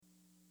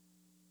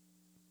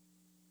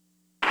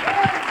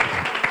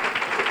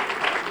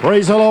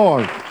Praise the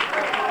Lord.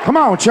 Come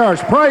on, church.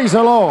 Praise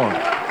the Lord.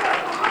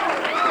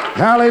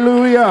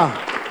 Hallelujah.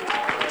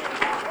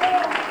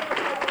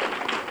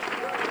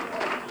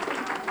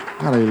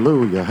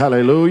 Hallelujah.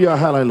 Hallelujah.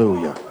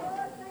 Hallelujah.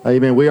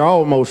 Amen. We are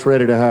almost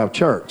ready to have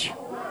church.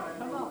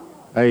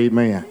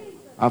 Amen.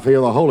 I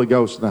feel the Holy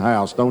Ghost in the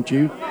house, don't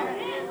you?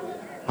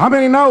 How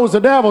many knows the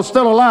devil's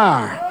still a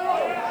liar?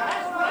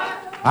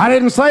 I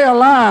didn't say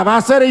alive. I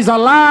said he's a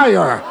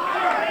liar.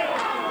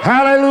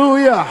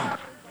 Hallelujah.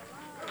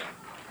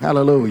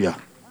 Hallelujah.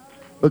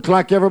 Looks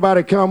like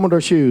everybody come with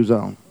their shoes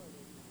on.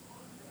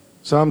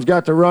 Some's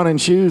got their running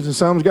shoes and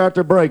some's got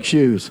their brake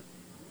shoes.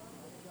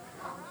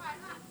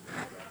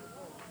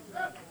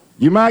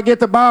 You might get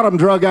the bottom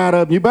drug out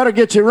of them. You better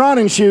get your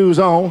running shoes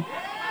on.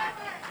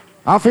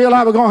 I feel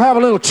like we're going to have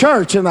a little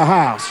church in the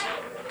house.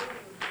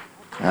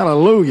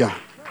 Hallelujah.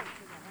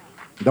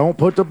 Don't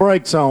put the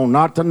brakes on,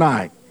 not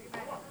tonight.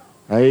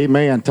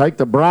 Amen. Take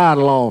the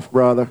bridle off,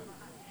 brother.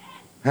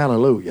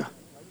 Hallelujah.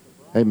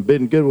 They've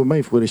been good with me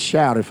if we'd have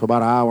shouted for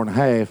about an hour and a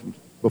half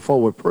before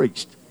we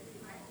preached.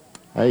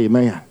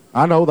 Amen.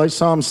 I know there's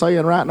some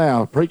saying right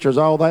now, preacher's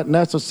all that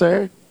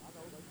necessary.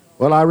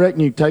 Well, I reckon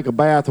you take a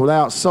bath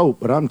without soap,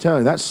 but I'm telling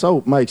you, that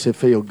soap makes it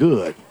feel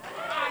good.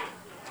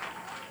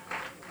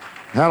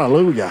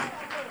 Hallelujah.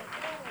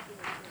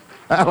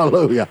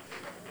 Hallelujah.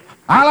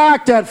 I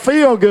like that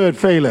feel-good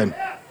feeling.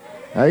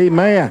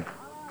 Amen.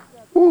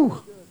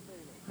 Woo.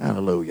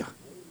 Hallelujah.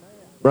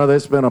 Brother,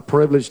 it's been a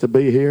privilege to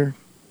be here.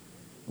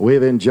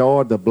 We've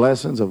enjoyed the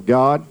blessings of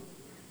God,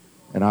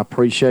 and I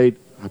appreciate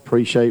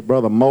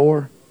Brother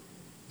Moore,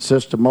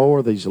 Sister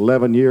Moore, these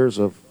 11 years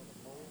of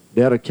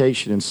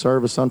dedication and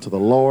service unto the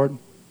Lord.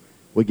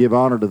 We give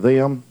honor to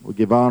them. We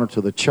give honor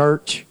to the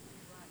church,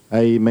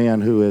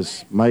 amen, who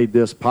has made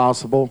this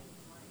possible.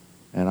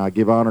 And I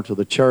give honor to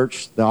the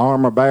church, the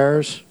armor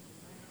bearers,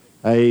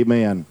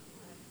 amen.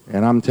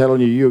 And I'm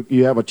telling you,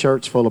 you have a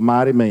church full of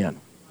mighty men.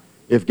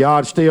 If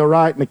God's still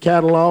writing the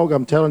catalog,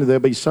 I'm telling you, there'll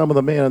be some of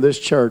the men in this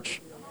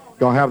church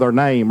going to have their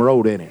name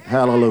wrote in it.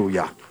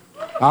 Hallelujah.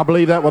 I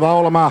believe that with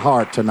all of my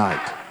heart tonight.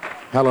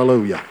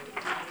 Hallelujah.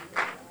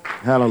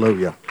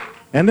 Hallelujah.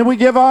 And then we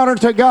give honor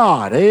to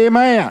God.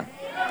 Amen.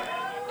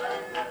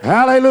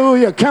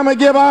 Hallelujah. Come and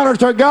give honor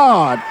to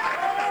God.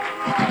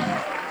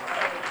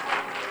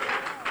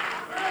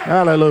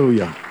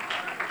 Hallelujah.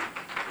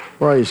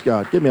 Praise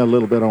God. Give me a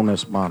little bit on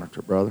this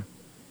monitor, brother.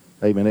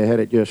 Amen. They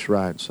had it just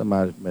right.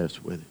 Somebody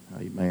messed with it.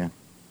 Amen.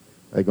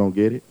 They going to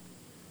get it?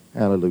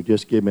 Hallelujah.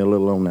 Just give me a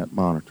little on that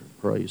monitor.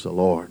 Praise the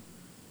Lord.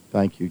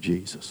 Thank you,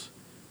 Jesus.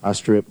 I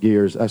strip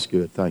gears. That's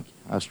good. Thank you.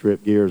 I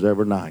strip gears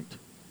every night.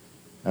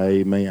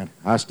 Amen.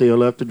 I still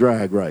love the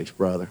drag race,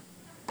 brother.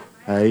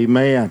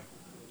 Amen.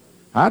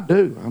 I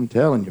do. I'm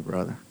telling you,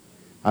 brother.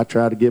 I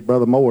tried to get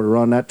Brother Moore to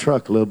run that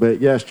truck a little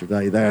bit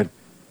yesterday. There,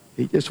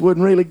 he just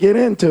wouldn't really get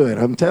into it.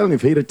 I'm telling you,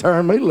 if he'd have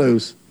turned me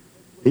loose.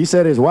 He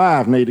said his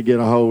wife needed to get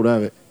a hold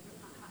of it.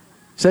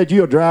 Said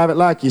you'll drive it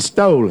like you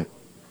stole it.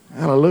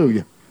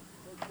 Hallelujah.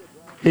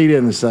 He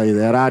didn't say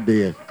that. I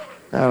did.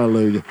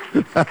 Hallelujah.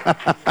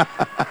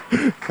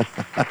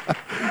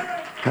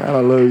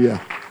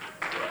 Hallelujah.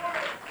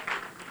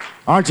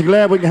 Aren't you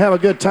glad we can have a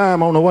good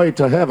time on the way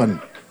to heaven?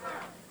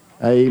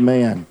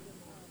 Amen.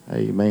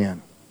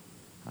 Amen.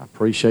 I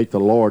appreciate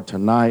the Lord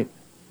tonight.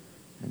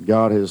 And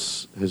God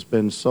has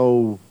been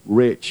so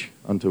rich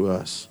unto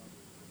us.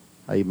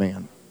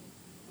 Amen.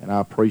 And I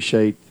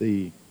appreciate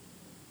the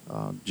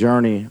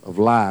journey of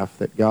life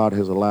that God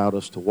has allowed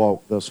us to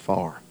walk thus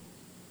far.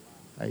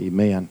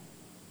 Amen.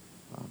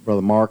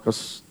 Brother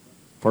Marcus,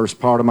 first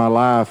part of my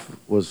life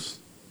was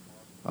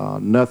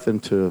nothing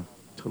to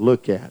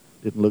look at.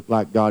 Didn't look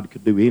like God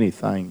could do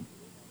anything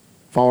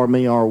for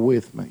me or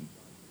with me.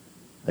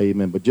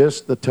 Amen. But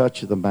just the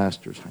touch of the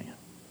Master's hand.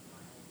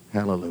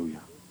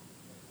 Hallelujah.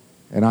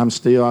 And I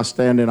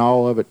stand in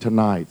awe of it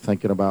tonight,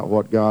 thinking about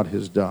what God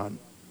has done.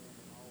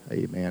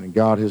 Amen. And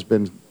God has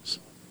been,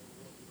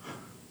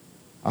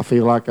 I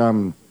feel like I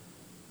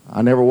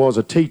never was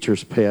a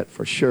teacher's pet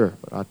for sure,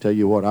 but I tell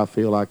you what, I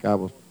feel like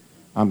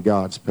I'm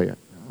God's pet.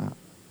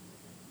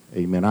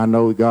 Amen. I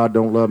know God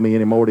don't love me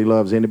any more than he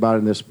loves anybody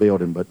in this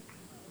building, but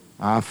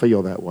I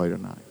feel that way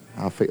tonight.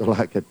 I feel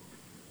like it,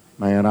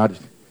 man.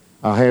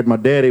 I had my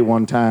daddy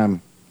one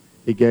time.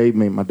 My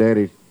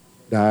daddy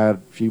died a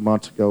few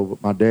months ago,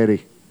 but my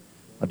daddy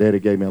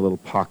gave me a little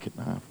pocket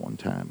knife one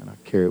time, and I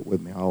carry it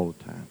with me all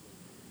the time.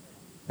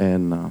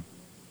 And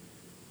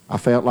I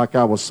felt like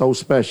I was so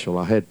special.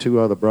 I had two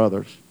other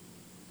brothers.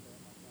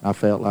 I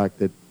felt like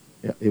that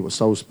it was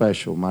so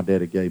special. My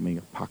daddy gave me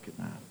a pocket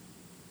knife.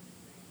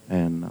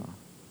 And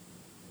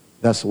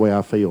that's the way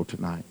I feel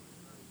tonight.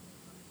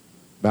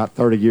 About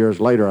 30 years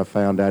later, I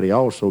found out he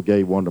also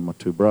gave one to my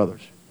two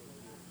brothers.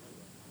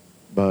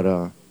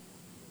 But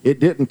it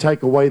didn't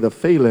take away the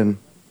feeling,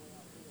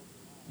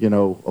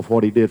 of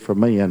what he did for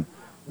me. And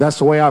that's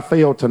the way I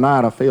feel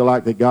tonight. I feel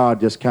like that God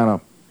just kind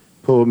of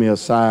pulled me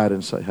aside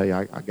and said, hey,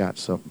 I got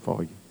something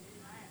for you.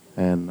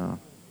 And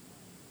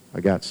I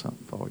got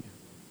something for you.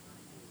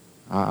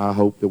 I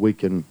hope that we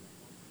can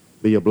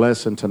be a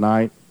blessing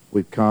tonight.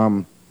 We've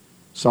come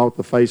sought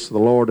the face of the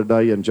Lord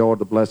today, enjoyed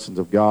the blessings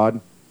of God.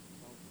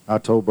 I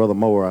told Brother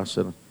Moore, I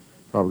said, I'm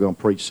probably going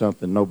to preach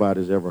something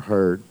nobody's ever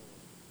heard.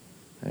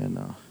 And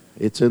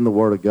it's in the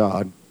Word of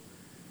God.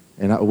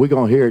 And we're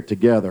going to hear it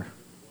together.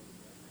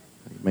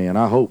 Amen.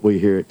 I hope we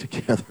hear it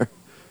together.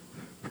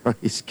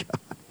 Praise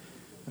God.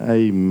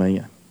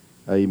 Amen.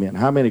 Amen.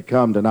 How many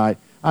come tonight?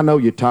 I know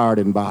you're tired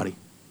in body.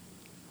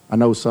 I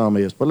know some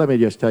is. But let me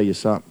just tell you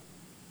something.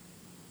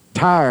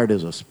 Tired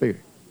is a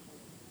spirit.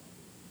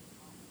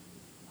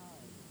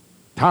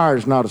 Tired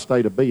is not a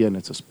state of being.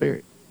 It's a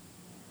spirit.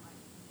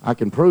 I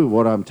can prove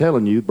what I'm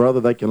telling you, brother.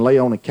 They can lay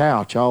on a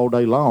couch all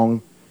day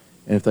long.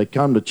 And if they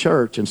come to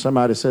church and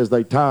somebody says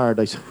they're tired,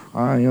 they say,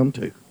 I am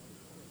too.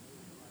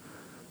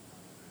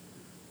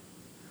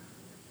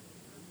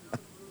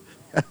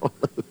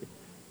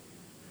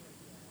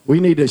 We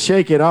need to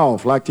shake it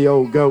off like the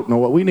old goat. No,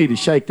 we need to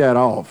shake that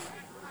off.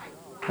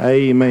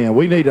 Amen.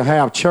 We need to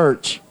have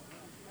church.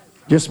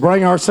 Just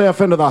bring ourselves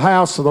into the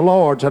house of the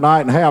Lord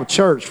tonight and have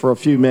church for a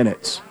few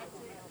minutes.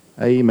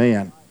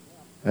 Amen.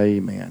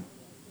 Amen.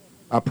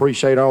 I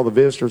appreciate all the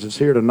visitors that's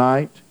here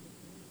tonight.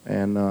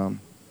 And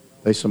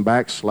there's some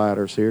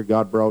backsliders here.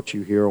 God brought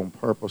you here on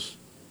purpose.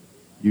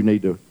 You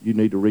need to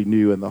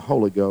renew in the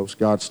Holy Ghost.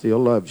 God still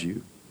loves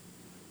you.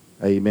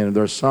 Amen. And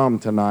there's some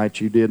tonight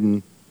you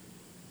didn't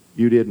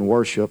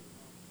worship,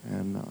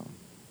 and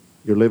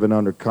you're living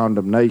under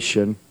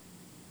condemnation,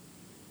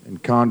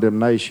 and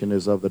condemnation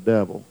is of the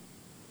devil.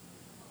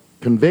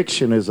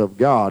 Conviction is of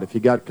God. If you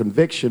got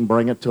conviction,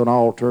 bring it to an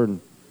altar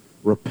and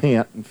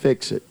repent and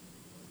fix it.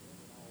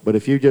 But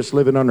if you're just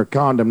living under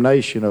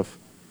condemnation of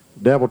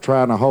the devil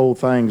trying to hold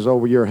things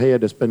over your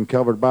head that's been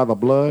covered by the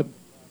blood,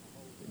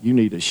 you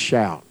need to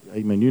shout.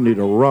 Amen. You need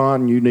to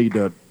run. You need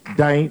to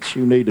dance.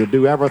 You need to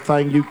do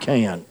everything you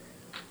can.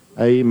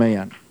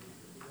 Amen.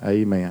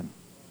 Amen.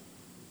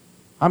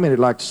 How many would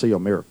like to see a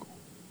miracle?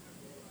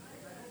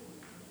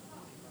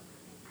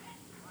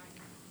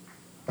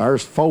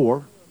 There's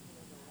 4.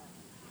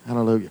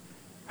 Hallelujah.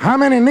 How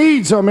many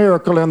needs a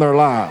miracle in their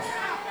life?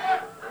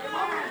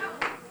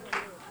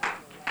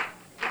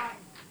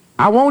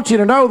 I want you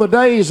to know the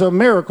days of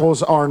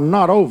miracles are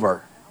not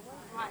over.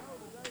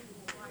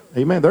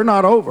 Amen. They're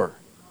not over.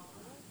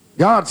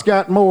 God's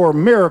got more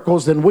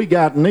miracles than we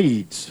got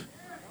needs.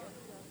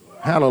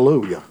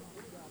 Hallelujah.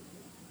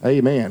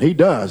 Amen. He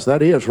does.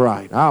 That is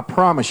right. I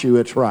promise you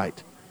it's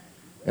right.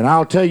 And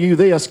I'll tell you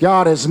this,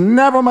 God has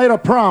never made a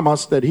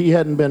promise that he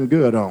hadn't been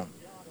good on.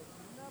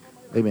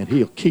 Amen.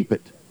 He'll keep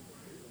it.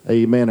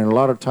 Amen. And a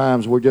lot of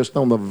times we're just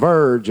on the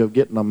verge of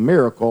getting a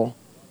miracle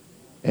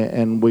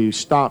and we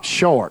stop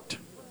short.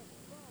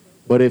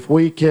 But if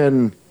we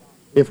can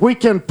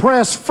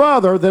press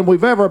further than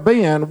we've ever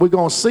been, we're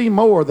going to see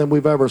more than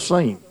we've ever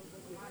seen.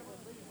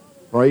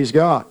 Praise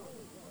God.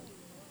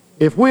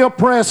 If we'll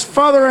press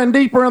further and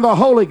deeper in the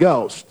Holy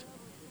Ghost,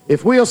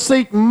 if we'll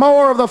seek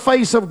more of the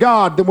face of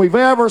God than we've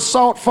ever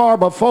sought for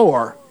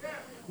before,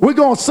 we're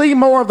going to see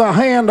more of the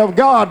hand of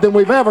God than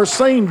we've ever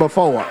seen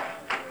before.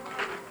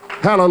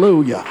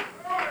 Hallelujah.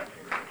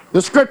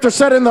 The scripture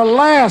said in the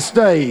last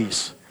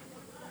days,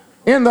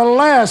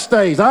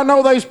 I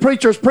know these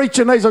preachers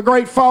preaching there's a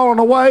great falling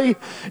away,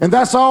 and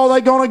that's all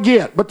they're going to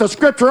get. But the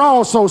scripture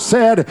also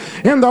said,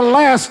 in the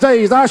last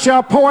days I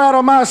shall pour out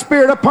of my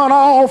spirit upon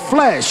all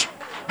flesh.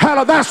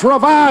 Hallelujah. That's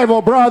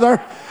revival,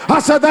 brother. I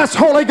said that's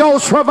Holy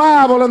Ghost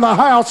revival in the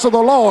house of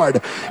the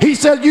Lord. He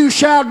said you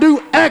shall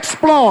do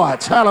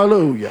exploits.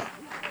 Hallelujah.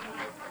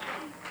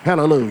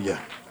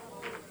 Hallelujah.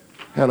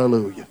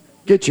 Hallelujah.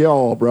 Get you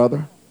all,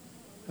 brother.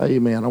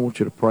 Amen. I want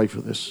you to pray for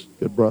this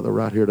good brother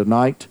right here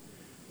tonight.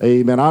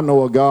 Amen. I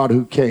know a God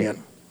who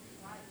can.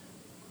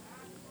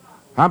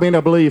 I mean,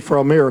 I believe for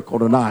a miracle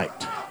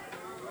tonight.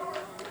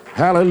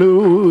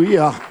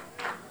 Hallelujah.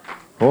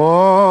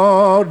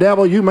 Oh,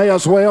 devil, you may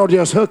as well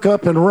just hook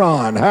up and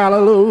run.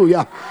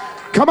 Hallelujah.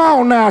 Come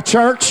on now,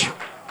 church.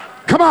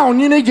 Come on,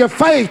 you need your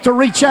faith to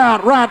reach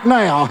out right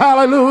now.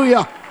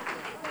 Hallelujah.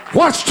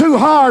 What's too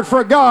hard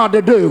for God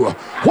to do?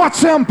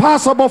 What's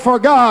impossible for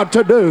God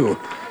to do?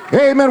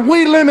 Amen.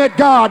 We limit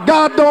God.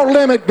 God don't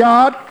limit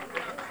God.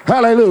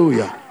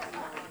 Hallelujah.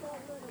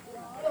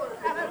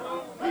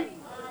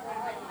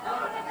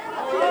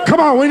 Come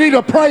on, we need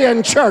to pray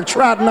in church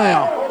right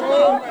now.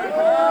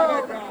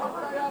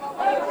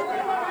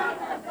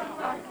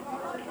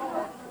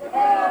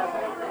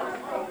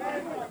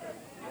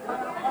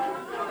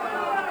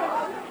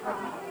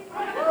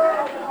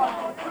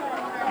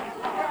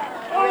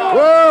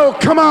 Whoa,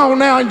 come on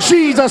now in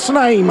Jesus'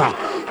 name.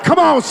 Come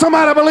on,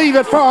 somebody believe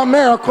it for a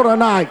miracle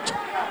tonight.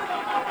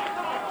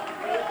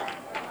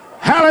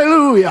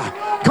 Hallelujah.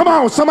 Come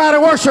on, somebody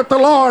worship the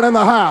Lord in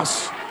the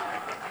house.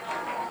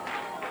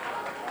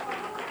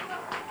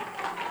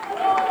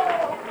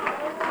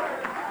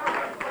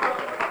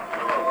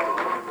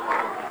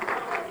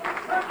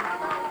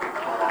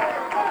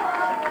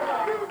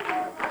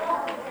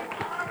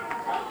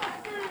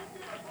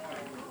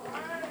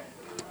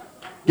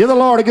 Give the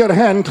Lord a good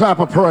hand clap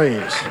of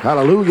praise.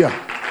 Hallelujah.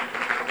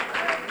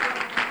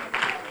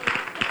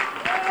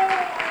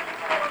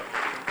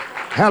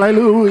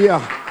 Hallelujah.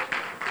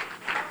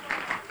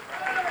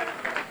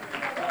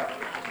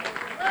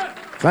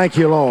 Thank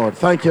you, Lord.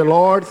 Thank you,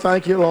 Lord.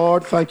 Thank you,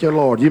 Lord. Thank you,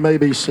 Lord. You may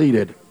be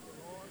seated.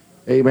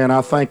 Amen.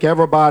 I thank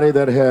everybody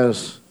that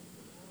has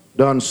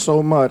done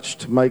so much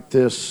to make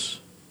this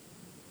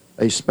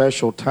a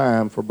special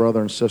time for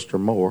Brother and Sister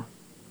Moore.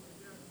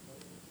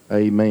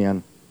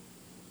 Amen.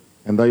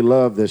 And they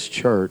love this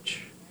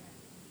church.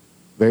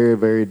 Very,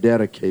 very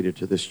dedicated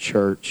to this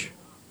church.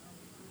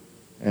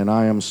 And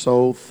I am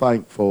so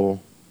thankful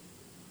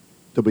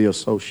to be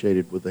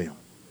associated with them.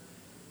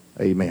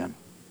 Amen.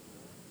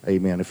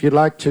 Amen. If you'd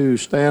like to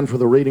stand for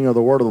the reading of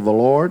the word of the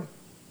Lord,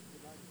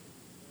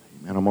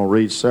 and I'm going to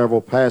read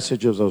several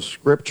passages of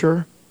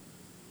Scripture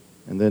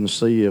and then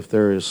see if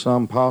there is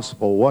some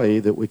possible way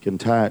that we can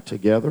tie it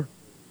together.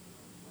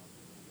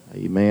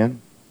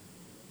 Amen.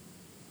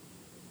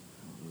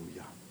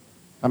 Hallelujah.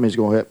 How many's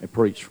going to help me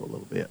preach for a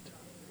little bit?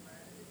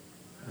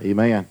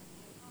 Amen.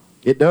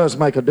 It does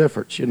make a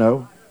difference, you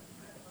know.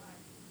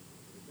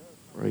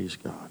 Praise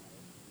God.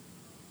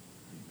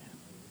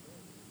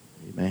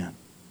 Amen. Amen.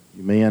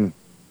 You men,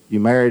 you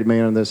married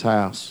men in this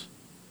house,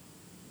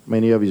 how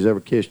many of you has ever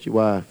kissed your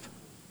wife?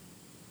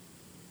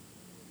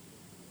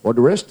 What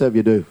the rest of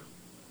you do?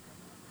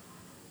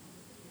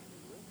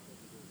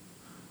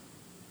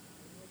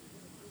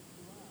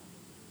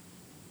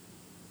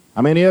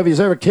 How many of you has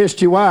ever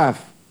kissed your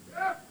wife?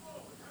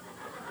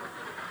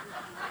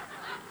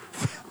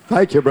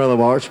 Thank you, Brother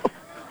Marshall.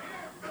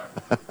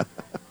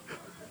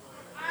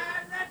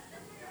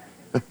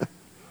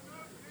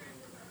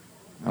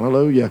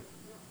 Hallelujah.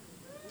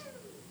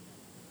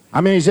 How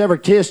many has ever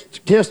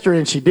kissed her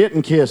and she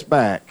didn't kiss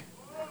back?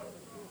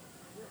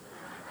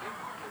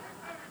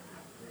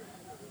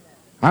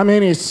 How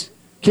many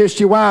kissed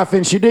your wife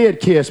and she did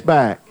kiss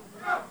back?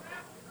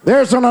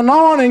 There's an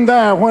anointing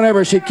there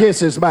whenever she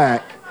kisses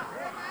back.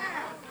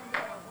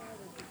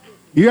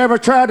 You ever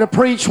tried to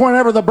preach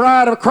whenever the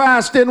bride of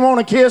Christ didn't want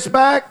to kiss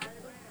back?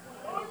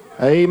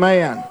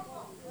 Amen.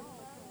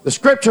 The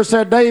Scripture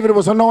said David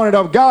was anointed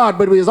of God,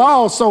 but he was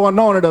also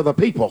anointed of the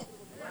people.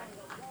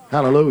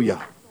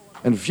 Hallelujah.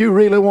 And if you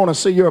really want to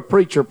see your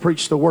preacher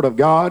preach the Word of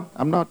God,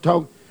 I'm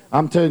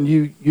telling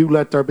you, you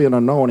let there be an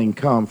anointing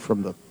come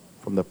from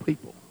the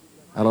people.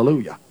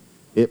 Hallelujah.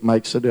 It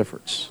makes a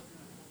difference.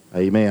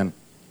 Amen.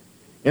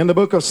 In the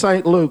book of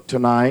St. Luke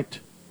tonight,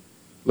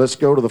 let's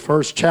go to the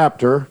first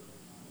chapter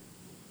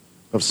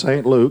of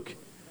St. Luke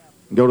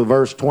and go to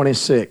verse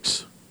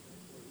 26.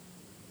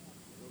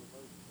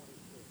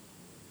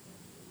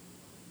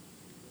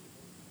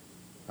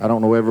 I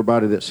don't know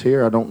everybody that's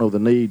here. I don't know the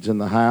needs in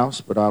the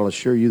house, but I'll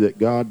assure you that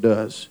God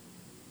does.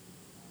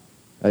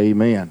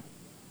 Amen.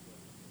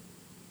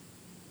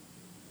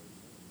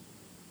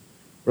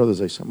 Brothers,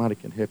 say somebody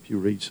can help you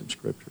read some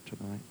Scripture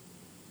tonight.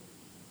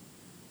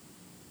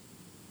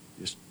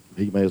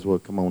 He may as well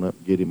come on up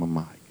and get him a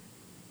mic.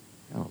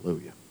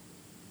 Hallelujah.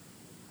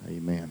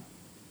 Amen.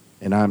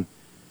 And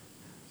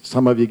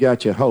some of you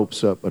got your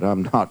hopes up, but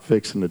I'm not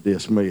fixing to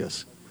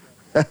dismiss.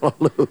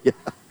 Hallelujah.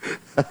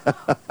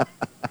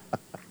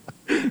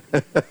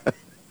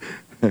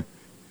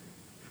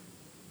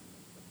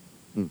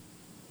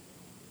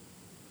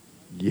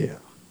 Yeah.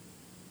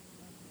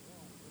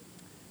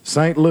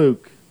 St.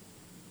 Luke,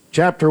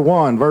 chapter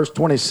 1, verse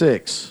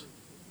 26.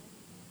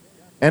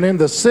 And in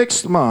the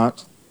 6th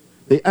month,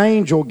 the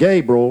angel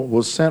Gabriel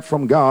was sent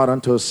from God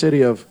unto a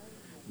city of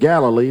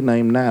Galilee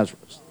named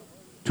Nazareth,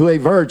 to a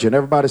virgin,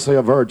 everybody say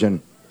a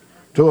virgin,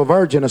 to a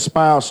virgin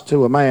espoused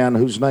to a man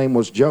whose name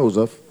was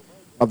Joseph,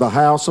 of the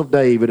house of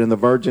David, and the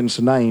virgin's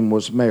name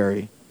was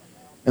Mary.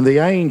 And the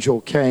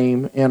angel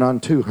came in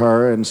unto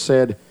her and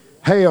said,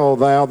 Hail,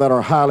 thou that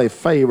art highly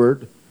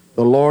favored,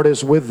 the Lord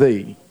is with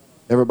thee.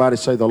 Everybody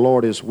say, the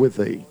Lord is with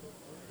thee.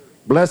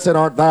 Blessed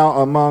art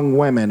thou among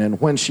women. And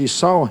when she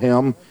saw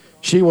him,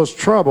 she was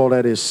troubled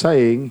at his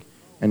saying,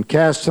 and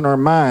cast in her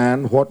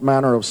mind what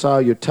manner of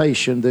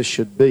salutation this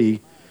should be.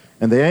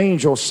 And the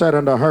angel said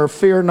unto her,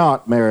 Fear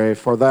not, Mary,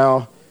 for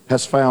thou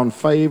hast found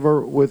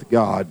favor with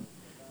God.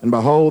 And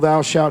behold,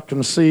 thou shalt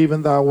conceive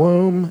in thy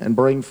womb, and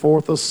bring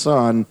forth a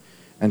son,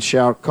 and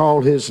shalt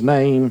call his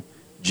name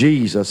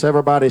Jesus.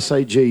 Everybody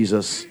say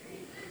Jesus.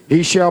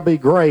 He shall be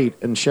great,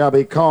 and shall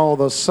be called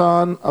the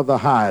Son of the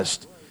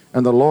Highest.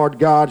 And the Lord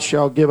God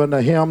shall give unto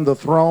him the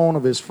throne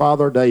of his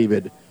father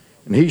David.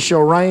 And he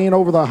shall reign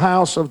over the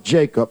house of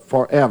Jacob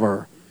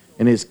forever.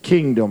 In his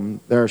kingdom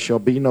there shall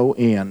be no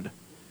end.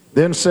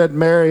 Then said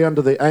Mary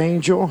unto the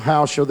angel,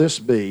 How shall this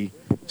be,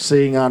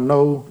 seeing I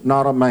know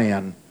not a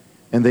man?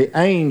 And the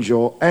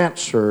angel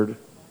answered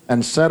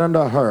and said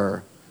unto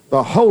her,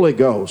 The Holy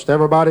Ghost,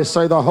 everybody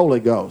say the Holy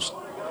Ghost.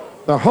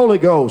 The Holy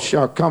Ghost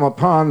shall come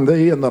upon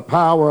thee, and the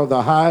power of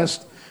the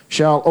highest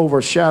shall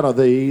overshadow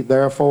thee.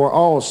 Therefore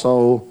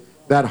also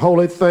that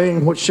holy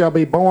thing which shall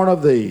be born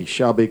of thee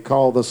shall be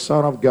called the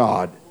Son of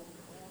God.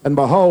 And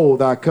behold,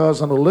 thy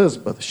cousin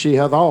Elizabeth, she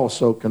hath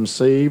also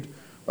conceived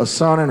a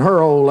son in her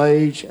old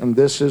age, and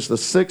this is the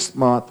 6th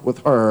month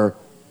with her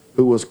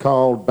who was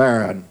called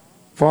barren.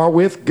 For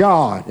with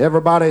God,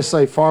 everybody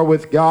say, for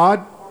with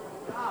God,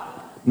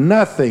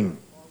 nothing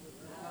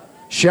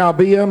shall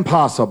be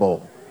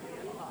impossible.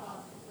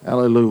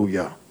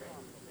 Hallelujah.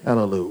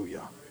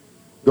 Hallelujah.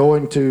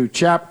 Going to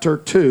chapter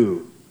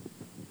 2.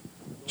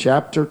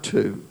 Chapter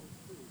 2.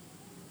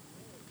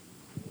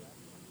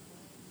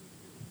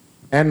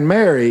 And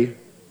Mary,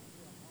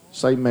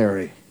 say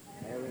Mary.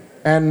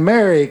 And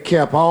Mary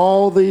kept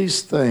all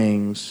these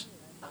things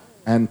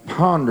and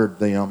pondered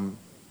them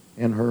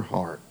in her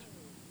heart.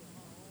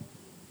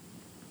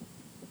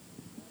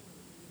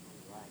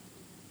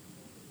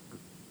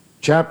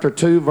 Chapter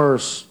 2,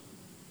 verse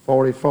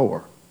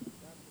 44.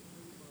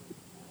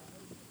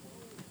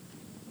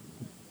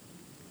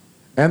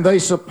 And they,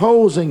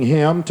 supposing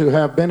him to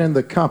have been in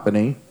the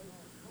company,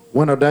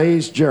 went a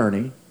day's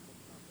journey,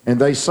 and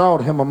they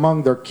sought him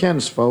among their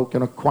kinsfolk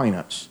and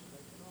acquaintance.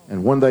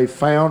 And when they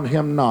found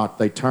him not,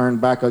 they turned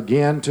back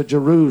again to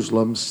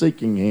Jerusalem,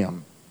 seeking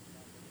him.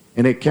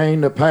 And it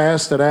came to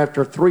pass that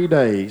after 3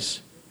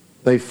 days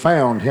they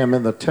found him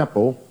in the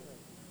temple,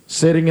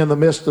 sitting in the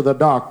midst of the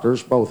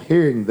doctors, both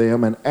hearing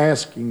them and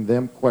asking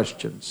them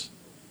questions.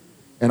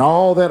 And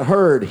all that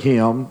heard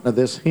him, now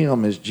this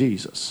him is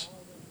Jesus,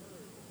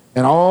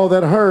 and all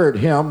that heard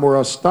him were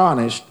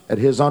astonished at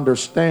his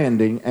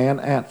understanding and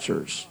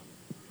answers.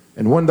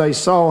 And when they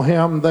saw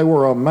him, they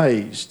were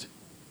amazed.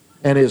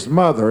 And his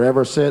mother,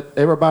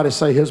 everybody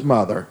say his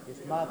mother.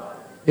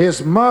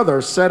 His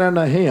mother said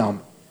unto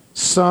him,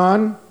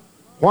 Son,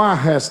 why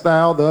hast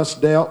thou thus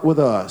dealt with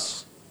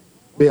us?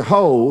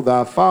 Behold,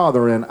 thy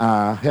father and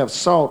I have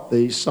sought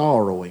thee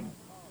sorrowing.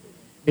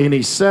 And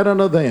he said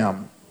unto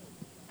them,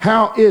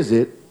 How is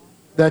it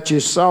that ye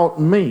sought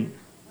me?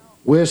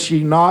 Wist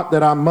ye not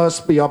that I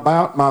must be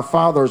about my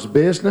father's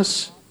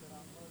business?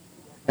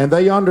 And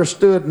they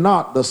understood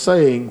not the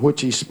saying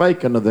which he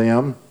spake unto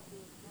them.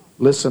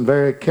 Listen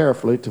very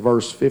carefully to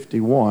verse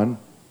 51.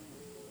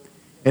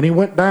 And he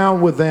went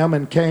down with them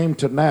and came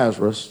to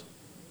Nazareth,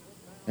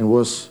 and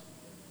was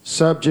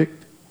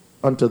subject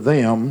unto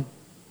them.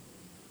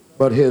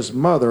 But his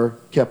mother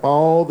kept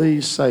all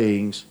these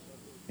sayings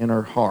in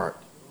her heart.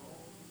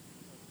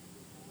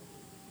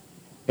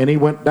 And he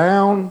went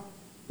down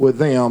with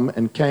them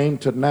and came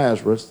to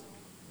Nazareth,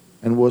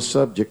 and was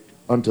subject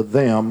unto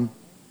them.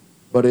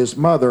 But his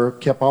mother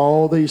kept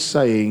all these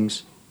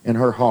sayings in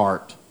her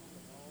heart.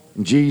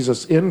 And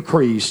Jesus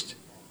increased,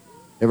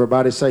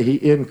 everybody say he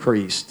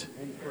increased,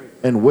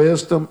 in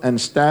wisdom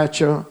and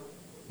stature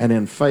and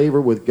in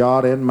favor with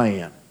God and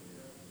man.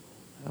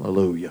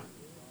 Hallelujah.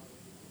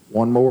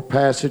 One more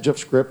passage of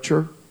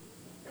Scripture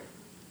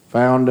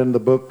found in the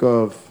book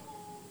of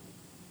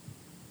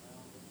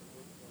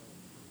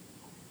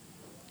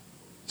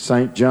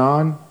St.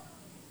 John,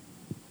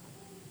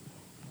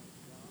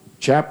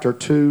 chapter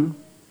 2.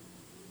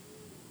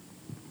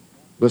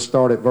 Let's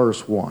start at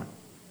verse 1.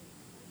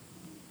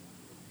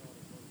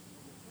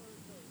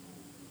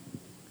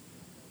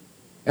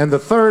 And the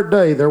third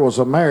day there was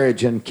a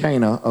marriage in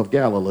Cana of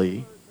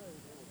Galilee,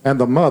 and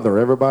the mother,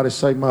 everybody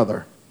say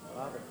mother,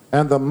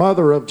 and the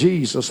mother of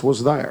Jesus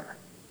was there.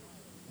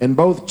 And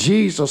both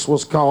Jesus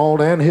was called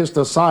and his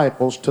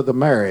disciples to the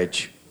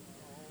marriage.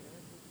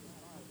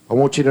 I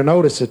want you to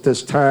notice at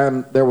this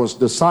time there was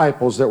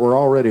disciples that were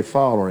already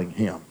following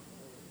him.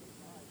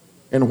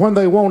 And when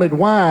they wanted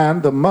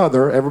wine, the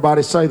mother,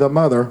 everybody say the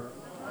mother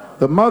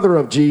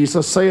of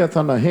Jesus saith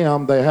unto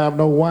him, They have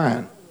no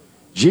wine.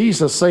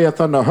 Jesus saith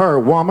unto her,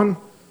 Woman,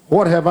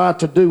 what have I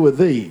to do with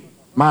thee?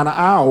 Mine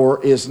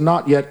hour is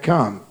not yet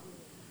come.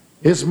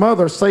 His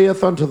mother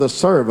saith unto the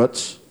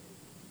servants,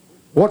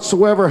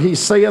 Whatsoever he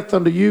saith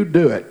unto you,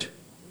 do it.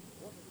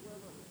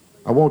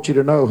 I want you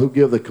to know who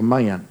give the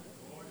command.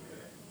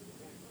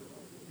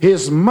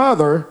 His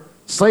mother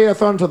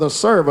saith unto the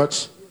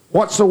servants,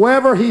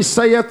 Whatsoever he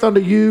saith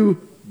unto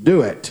you,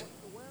 do it.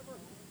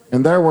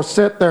 And there were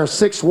set there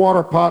 6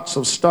 water pots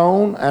of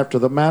stone, after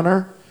the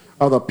manner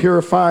of the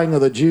purifying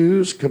of the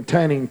Jews,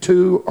 containing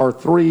 2 or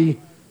 3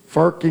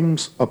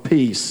 firkins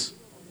apiece.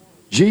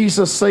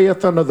 Jesus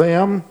saith unto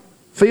them,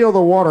 Fill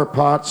the water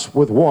pots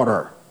with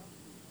water.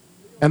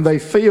 And they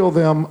fill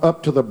them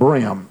up to the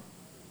brim.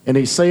 And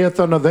he saith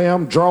unto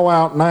them, Draw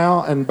out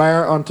now and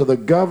bear unto the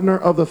governor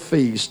of the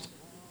feast.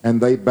 And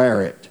they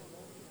bare it.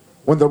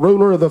 When the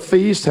ruler of the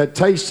feast had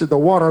tasted the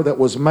water that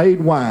was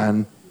made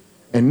wine,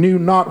 and knew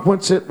not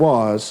whence it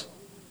was,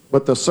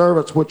 but the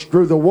servants which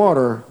drew the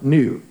water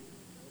knew,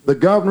 the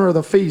governor of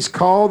the feast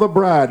called the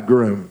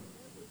bridegroom,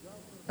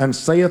 and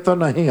saith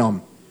unto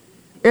him,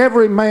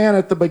 Every man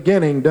at the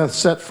beginning doth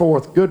set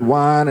forth good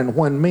wine, and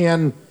when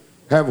men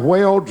have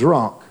well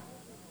drunk,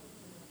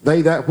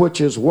 they that which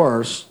is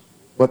worse,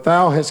 but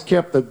thou hast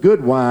kept the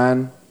good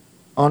wine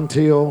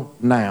until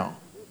now.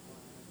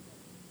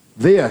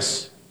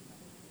 This,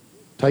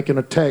 taking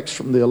a text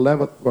from the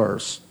 11th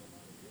verse,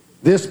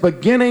 this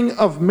beginning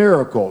of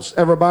miracles,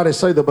 everybody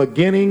say the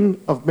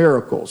beginning of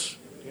miracles.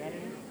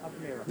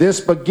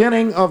 This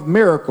beginning of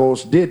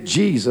miracles did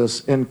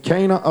Jesus in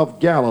Cana of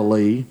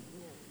Galilee,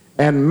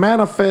 and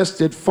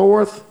manifested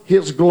forth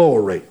his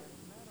glory.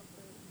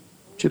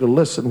 I want you to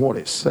listen what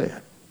it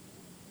said.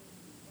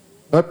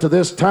 Up to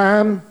this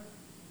time,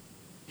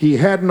 he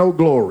had no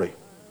glory.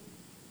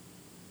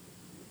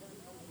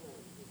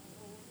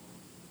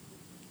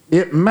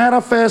 It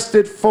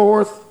manifested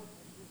forth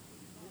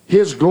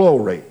his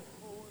glory,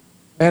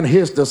 and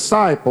his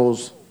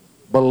disciples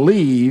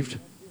believed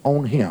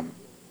on him.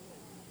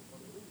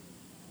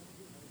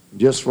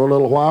 Just for a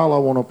little while, I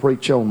want to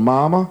preach on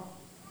Mama.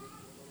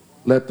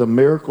 Let the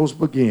miracles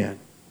begin.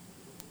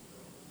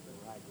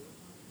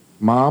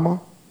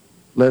 Mama,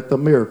 let the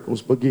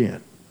miracles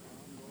begin.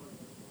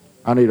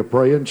 I need to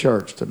pray in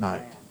church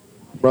tonight.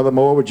 Brother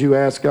Moore, would you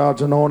ask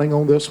God's anointing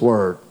on this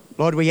word?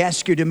 Lord, we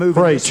ask you to move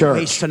in this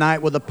place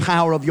tonight with the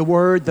power of your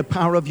word, the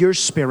power of your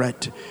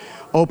spirit.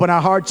 Open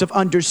our hearts of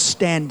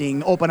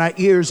understanding. Open our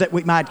ears that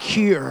we might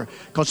hear,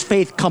 because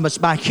faith cometh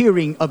by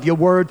hearing of your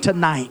word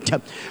tonight.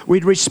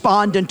 We'd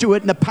respond into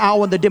it in the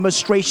power and the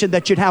demonstration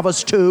that you'd have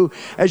us to,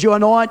 as you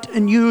anoint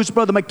and use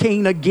Brother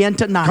McCain again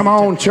tonight. Come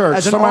on, church.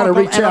 As an Somebody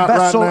oracle reach and out a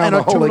vessel right now, and a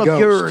the Holy tool of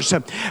Ghost.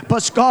 yours.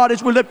 But God,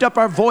 as we lift up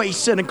our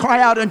voice and cry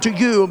out unto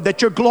you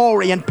that your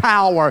glory and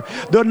power,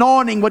 the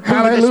anointing would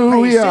move in this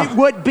place. It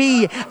would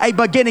be a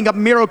beginning of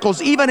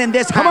miracles, even in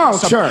this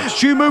house. Come on,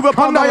 church. You move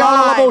upon the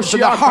lives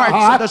and the hearts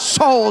and the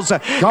souls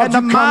and the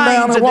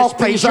minds in this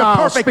place. Your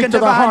perfect and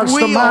divine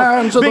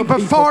will being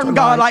performed,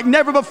 God, like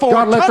never before.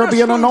 God, let there be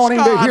an anointing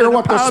to hear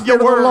what the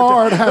Spirit of the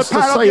Lord has to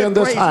say in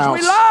this house.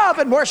 We love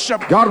and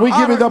worship. God, we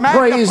give you the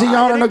praise, the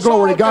honor, and the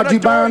glory. God,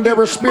 you bind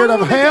every spirit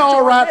of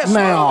hell right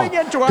now,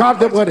 God,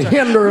 that would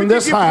hinder in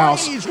this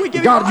house.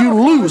 God, you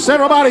loose.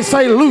 Everybody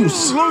say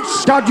loose.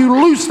 God, you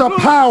loose the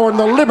power and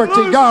the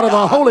liberty, God, of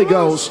the Holy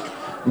Ghost.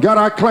 God,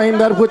 I claim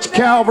that which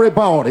Calvary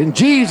bought in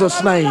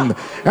Jesus' name.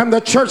 And the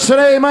church said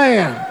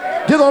amen.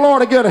 Give the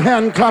Lord a good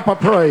hand clap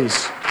of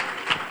praise.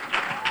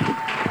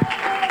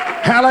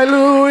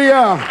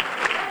 Hallelujah.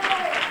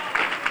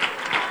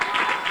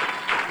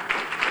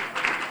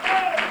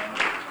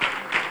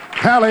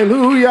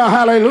 Hallelujah,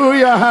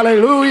 hallelujah,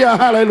 hallelujah,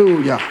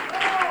 hallelujah.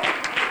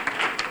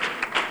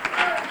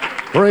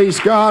 Praise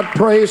God,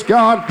 praise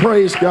God,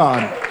 praise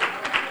God.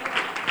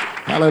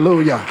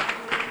 Hallelujah.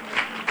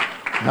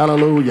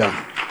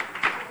 Hallelujah.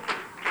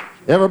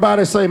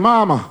 Everybody say,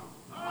 Mama,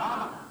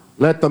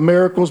 let the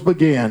miracles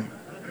begin.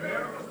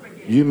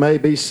 You may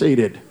be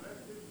seated.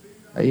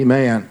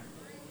 Amen.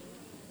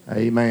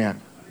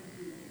 Amen.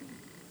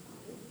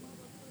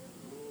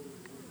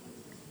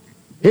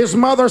 His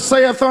mother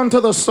saith unto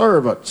the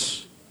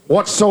servants,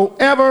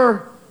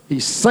 whatsoever he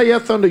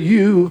saith unto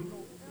you,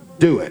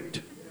 do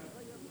it.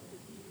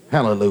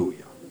 Hallelujah.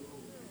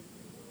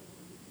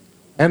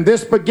 And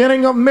this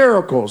beginning of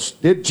miracles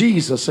did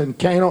Jesus in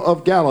Cana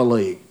of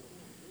Galilee,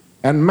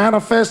 and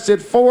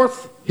manifested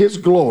forth his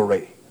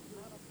glory.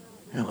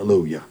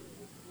 Hallelujah.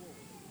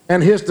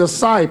 And his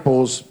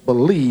disciples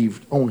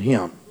believed on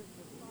him.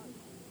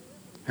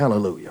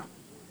 Hallelujah.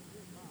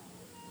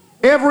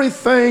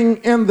 Everything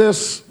in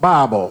this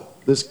Bible,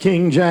 this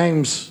King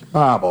James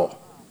Bible,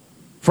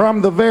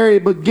 from the very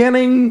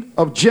beginning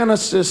of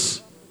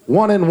Genesis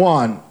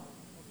 1:1,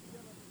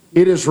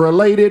 it is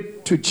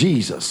related to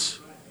Jesus.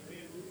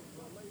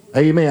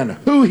 Amen.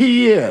 Who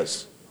he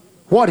is,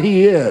 what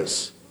he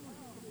is,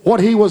 what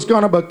he was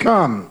going to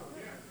become,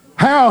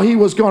 how he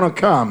was going to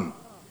come.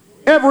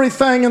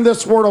 Everything in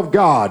this Word of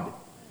God.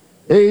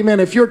 Amen.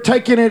 If you're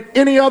taking it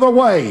any other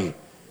way,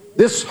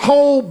 this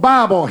whole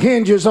Bible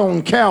hinges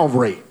on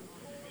Calvary.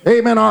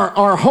 Amen.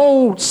 Our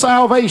whole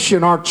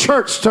salvation, our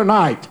church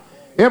tonight,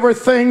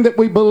 everything that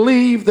we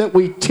believe, that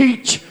we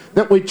teach,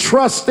 that we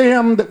trust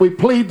in, that we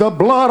plead the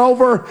blood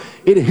over,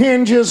 it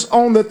hinges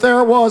on that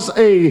there was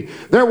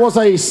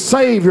a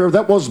Savior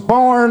that was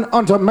born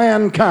unto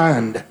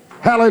mankind.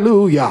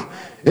 Hallelujah.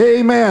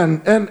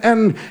 Amen.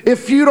 And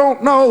if you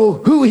don't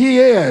know who he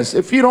is,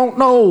 if you don't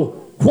know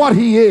what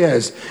he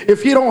is,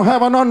 if you don't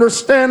have an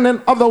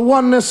understanding of the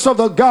oneness of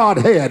the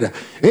Godhead,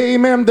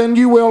 amen, then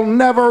you will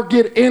never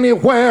get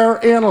anywhere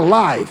in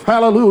life.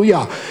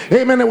 Hallelujah.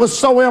 Amen. It was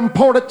so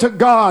important to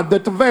God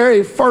that the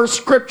very first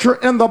scripture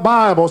in the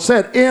Bible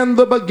said, in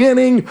the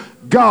beginning,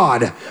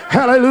 God.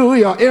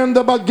 Hallelujah. In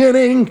the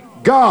beginning,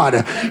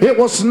 God. It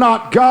was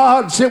not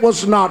gods. It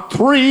was not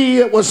three.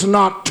 It was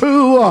not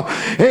two.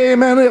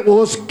 Amen. It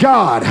was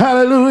God.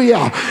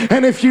 Hallelujah.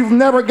 And if you've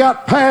never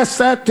got past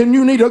that, then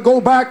you need to go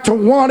back to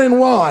 1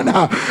 and 1.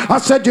 I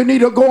said you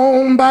need to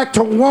go on back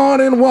to 1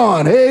 and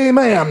 1.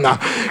 Amen.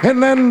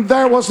 And then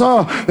there was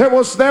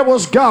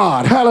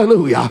God.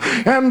 Hallelujah.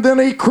 And then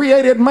he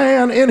created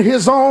man in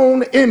his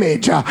own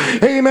image.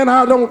 Amen.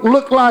 I don't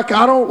look like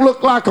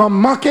a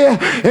monkey.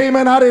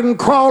 Amen. I didn't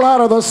crawl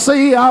out of the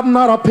sea. I'm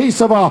not a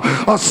piece of a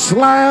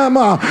slime.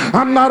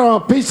 I'm not a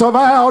piece of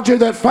algae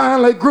that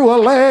finally grew a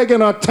leg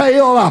and a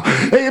tail.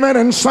 Amen.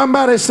 And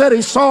somebody said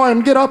he saw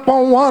him get up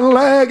on one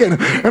leg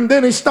and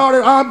then he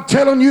started. I'm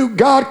telling you,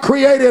 God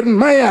created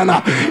man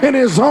in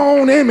his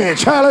own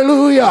image.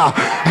 Hallelujah.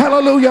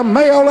 Hallelujah.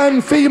 Male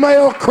and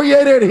female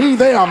created he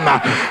them.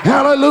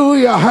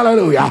 Hallelujah.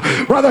 Hallelujah.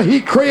 Brother,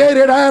 he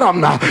created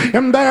Adam,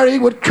 and there he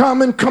would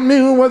come and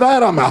commune with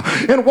Adam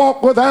and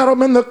walk with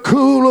Adam in the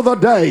cool of the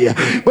day.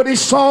 But he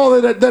saw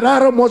that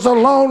Adam was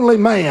alone lonely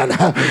man.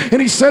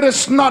 And he said,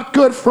 it's not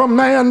good for a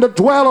man to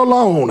dwell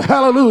alone.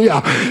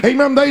 Hallelujah.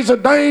 Amen. There's a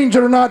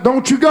danger tonight.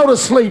 Don't you go to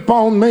sleep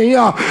on me.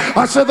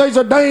 I said, there's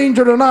a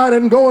danger tonight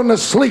in going to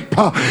sleep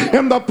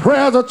in the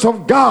presence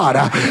of God.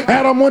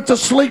 Adam went to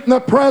sleep in the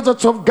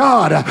presence of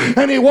God,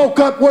 and he woke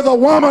up with a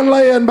woman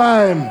laying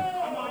by him.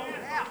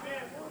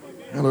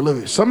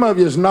 Hallelujah. Some of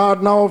you is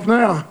nodding off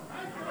now.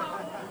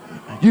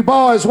 You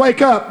boys,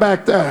 wake up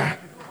back there.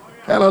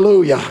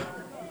 Hallelujah.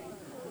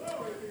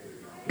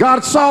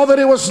 God saw that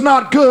it was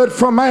not good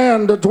for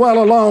man to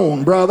dwell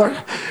alone,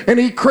 brother. And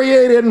he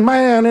created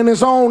man in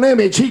his own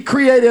image. He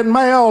created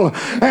male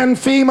and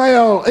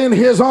female in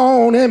his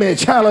own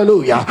image.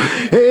 Hallelujah.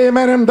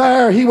 Amen. And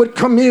there he would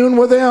commune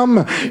with them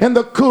in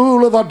the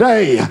cool of the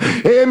day.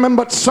 Amen.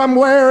 But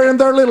somewhere in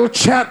their little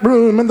chat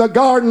room in the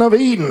Garden of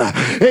Eden,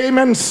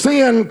 amen,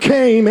 sin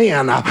came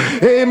in.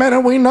 Amen.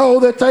 And we know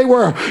that they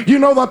were, you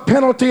know, the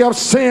penalty of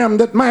sin,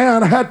 that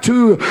man had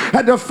to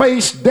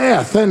face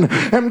death.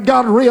 And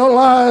God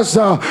realized,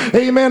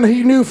 amen,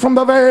 he knew from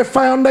the very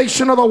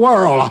foundation of the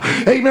world,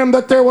 amen,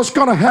 that there was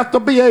going to have to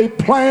be a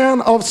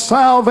plan of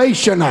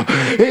salvation.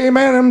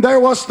 Amen. And there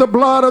was the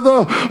blood of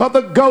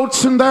the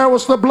goats, and there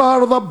was the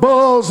blood of the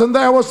bulls, and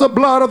there was the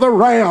blood of the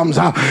rams.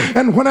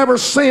 And whenever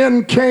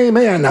sin came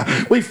in,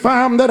 we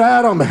found that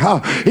Adam,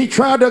 he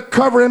tried to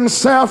cover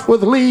himself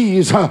with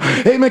leaves.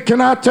 Amen. Can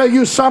I tell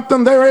you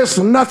something? There is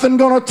nothing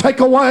going to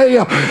take away,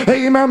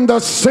 amen, the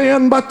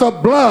sin but the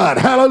blood.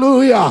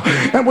 Hallelujah.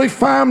 And we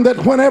found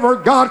that whenever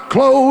God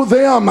clothed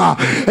them,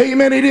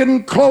 amen, he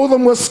didn't clothe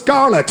them with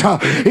scarlet.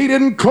 He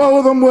didn't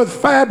clothe them with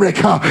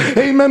fabric.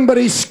 Amen. But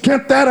he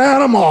skinned that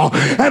animal,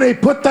 and he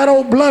put that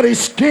old bloody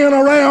skin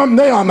around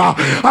them.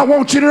 I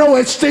want you to know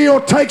it still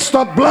takes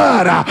the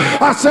blood.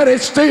 I said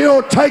it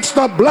still takes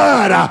the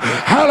blood.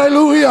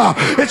 Hallelujah.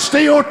 It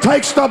still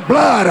takes the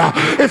blood.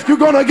 If you're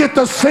going to get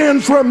the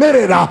sins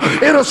remitted,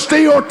 it'll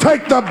still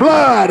take the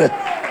blood.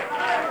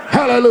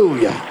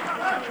 Hallelujah.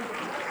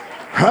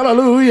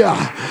 Hallelujah.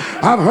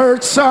 I've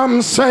heard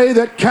some say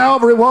that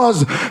Calvary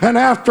was an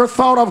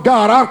afterthought of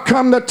God. I've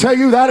come to tell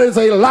you that is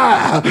a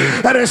lie.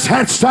 That is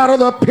hatched out of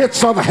the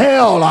pits of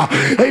hell.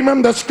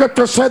 Amen. The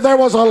scripture said there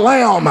was a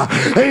lamb,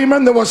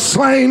 amen, that was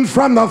slain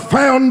from the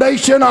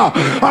foundation of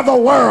the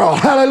world.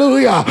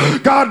 Hallelujah.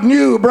 God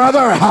knew, brother.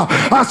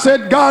 I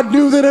said God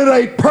knew that at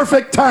a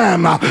perfect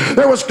time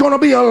there was going to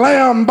be a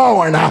lamb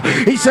born.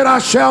 He said, I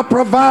shall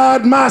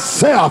provide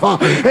myself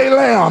a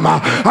lamb.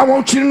 I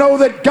want you to know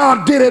that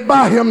God did it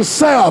by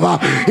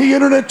himself. He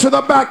entered into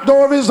the back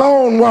door of his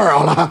own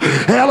world.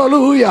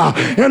 Hallelujah.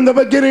 In the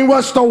beginning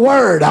was the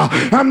Word,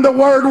 and the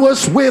Word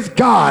was with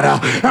God,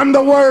 and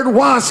the Word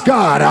was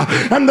God,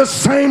 and the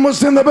same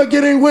was in the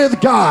beginning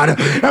with God.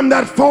 And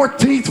that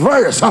 14th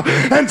verse,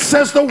 and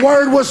says the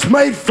Word was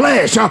made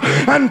flesh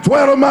and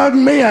dwelt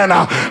among men.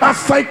 I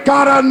thank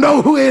God I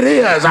know who it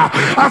is.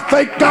 I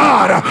thank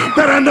God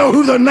that I know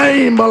who the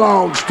name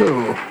belongs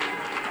to.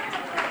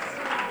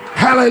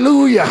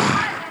 Hallelujah.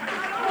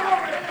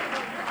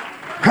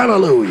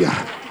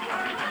 Hallelujah.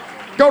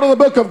 Go to the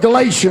book of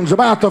Galatians,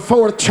 about the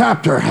 4th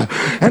chapter,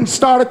 and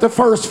start at the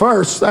 1st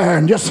verse there,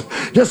 and just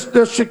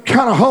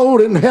kind of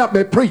hold it and help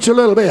me preach a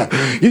little bit.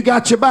 You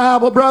got your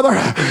Bible, brother?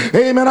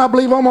 Amen. I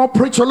believe I'm going to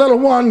preach a little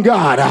one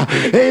God.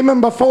 Amen.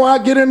 Before I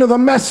get into the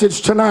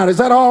message tonight, is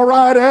that all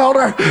right,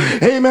 elder?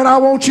 Amen. I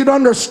want you to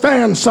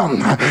understand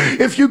something.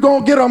 If you're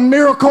going to get a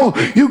miracle,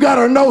 you got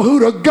to know who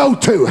to go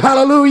to.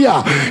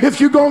 Hallelujah. If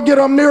you're going to get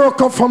a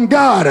miracle from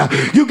God,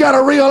 you got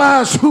to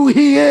realize who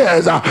he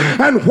is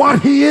and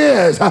what he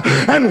is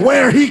and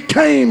where he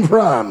came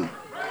from.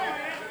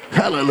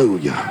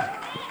 Hallelujah.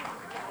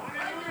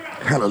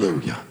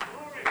 Hallelujah.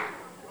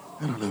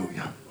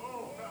 Hallelujah.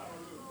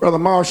 Brother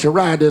Marshall,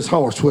 ride this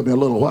horse with me a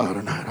little while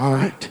tonight, all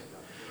right?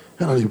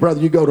 Hallelujah.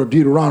 Brother, you go to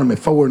Deuteronomy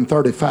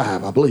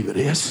 4:35, I believe it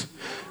is.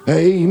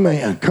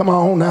 Amen. Come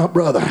on now,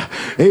 brother.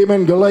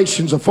 Amen.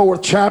 Galatians, the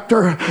 4th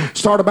chapter,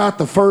 start about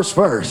the 1st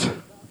verse.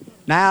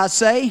 Now I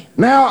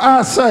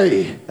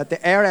say that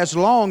the heir, as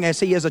long as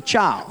he is a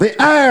child,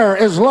 the heir,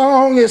 as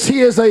long as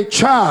he is a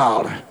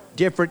child,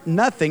 differeth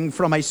nothing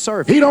from a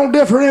servant. He don't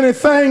differ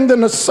anything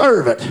than a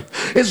servant.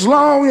 As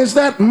long as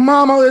that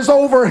mama is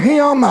over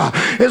him,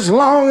 as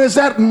long as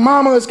that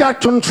mama has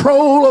got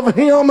control of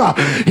him,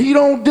 he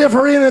don't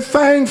differ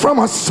anything from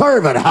a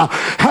servant.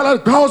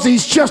 Because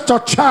he's just a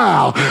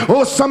child.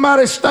 Oh,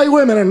 somebody stay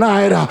with me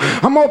tonight.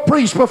 I'm going to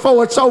preach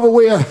before it's over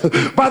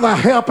with by the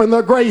help and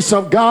the grace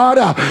of God.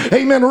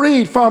 Amen.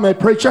 Read for me,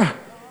 preacher.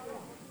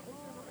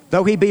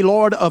 Though he be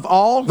Lord of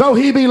all. Though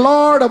he be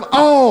Lord of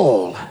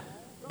all.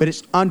 But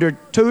it's under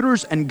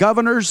tutors and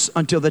governors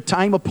until the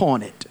time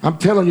appointed. I'm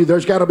telling you,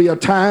 there's got to be a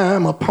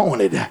time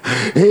appointed.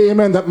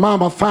 Amen. That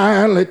mama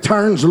finally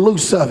turns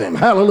loose of him.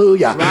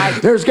 Hallelujah. Right.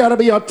 There's got to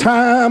be a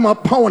time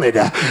appointed.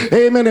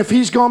 Amen. If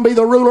he's going to be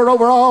the ruler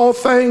over all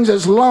things,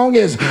 as long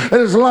as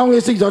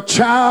he's a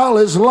child,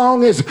 as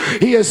long as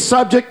he is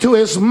subject to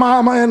his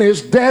mama and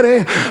his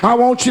daddy, I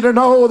want you to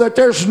know that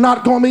there's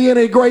not going to be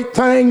any great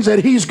things that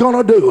he's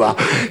going to do.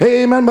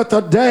 Amen. But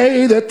the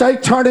day that they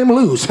turn him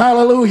loose,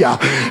 hallelujah,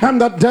 and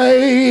the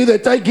day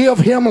that they give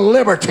him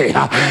liberty.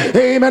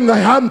 Amen.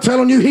 I'm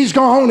telling you, he's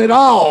going to own it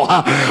all.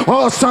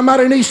 Oh,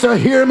 somebody needs to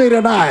hear me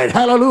tonight.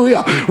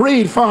 Hallelujah.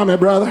 Read for me,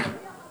 brother.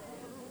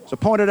 It's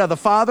appointed of the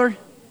Father.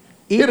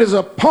 It is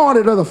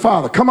appointed of the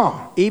Father. Come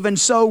on. Even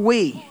so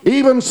we.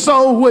 Even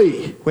so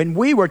we. When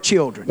we were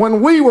children.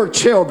 When we were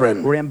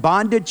children. Were in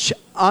bondage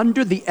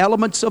under the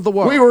elements of the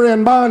world. We were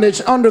in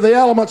bondage under the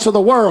elements of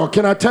the world.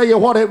 Can I tell you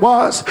what it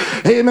was?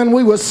 Amen.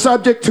 We were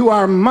subject to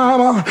our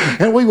mama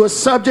and we were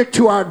subject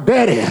to our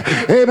daddy.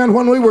 Amen.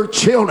 When we were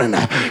children.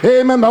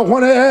 Amen. But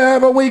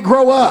whenever we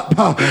grow up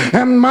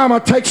and mama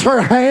takes her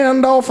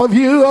hand off of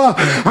you,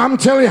 I'm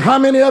telling you, how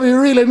many of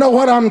you really know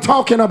what I'm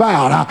talking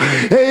about?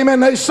 Amen.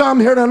 There's some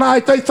here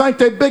tonight, they think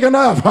they're big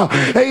enough.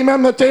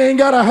 Amen. That they ain't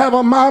got to have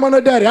a mama and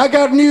a daddy. I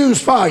got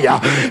news for you.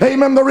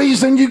 Amen. The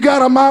reason you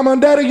got a mama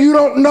and daddy, you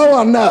don't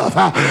know enough.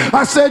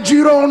 I said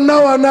you don't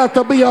know enough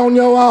to be on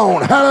your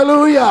own.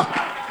 Hallelujah.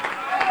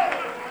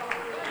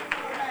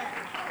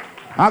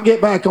 I'll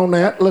get back on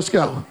that. Let's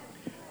go.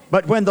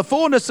 But when the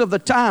fullness of the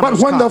time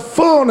the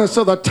fullness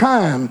of the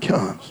time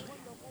comes,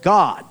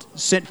 God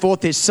sent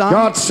forth his Son.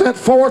 God sent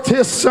forth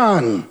his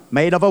Son.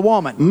 Made of a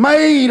woman.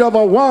 Made of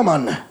a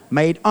woman.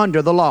 Made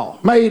under the law.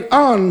 Made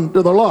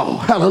under the law.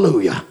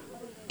 Hallelujah.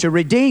 To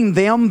redeem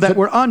them that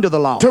were under the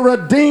law. To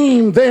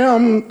redeem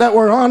them that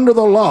were under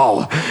the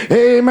law.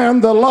 Amen.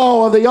 The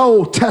law of the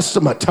Old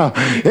Testament.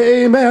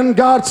 Amen.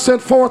 God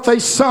sent forth a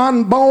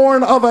Son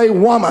born of a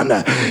woman.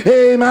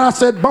 Amen. I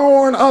said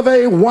born of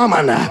a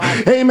woman.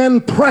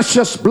 Amen.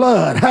 Precious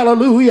blood.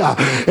 Hallelujah.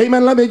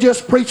 Amen. Let me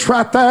just preach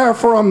right there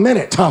for a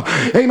minute.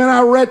 Amen.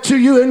 I read to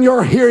you in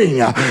your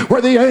hearing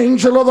where the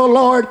angel of the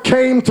Lord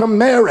came to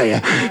Mary.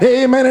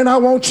 Amen. And I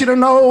want you to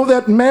know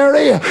that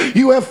Mary,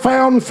 you have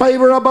found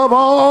favor above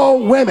all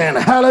women.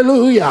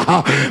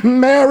 Hallelujah.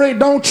 Mary,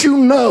 don't you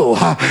know,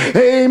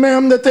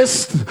 amen, that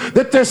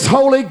this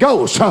Holy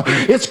Ghost,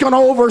 it's going to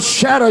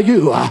overshadow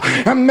you.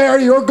 And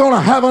Mary, you're going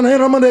to have an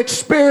intimate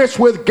experience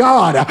with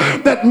God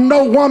that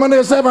no woman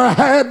has ever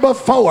had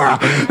before.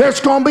 There's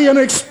going to be an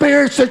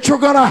experience that you're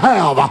going to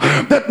have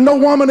that no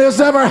woman has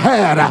ever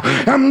had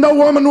and no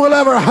woman will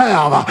ever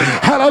have.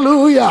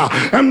 Hallelujah.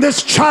 And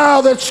this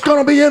child that's going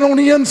to be in on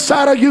the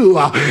inside of you,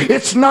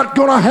 it's not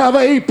going to have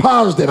A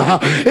positive.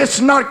 It's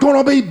not going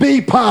to be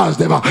B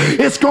positive.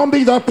 It's going to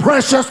be the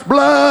precious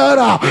blood.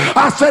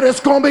 I said it's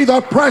going to be the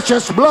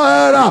precious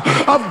blood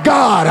of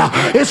God.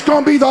 It's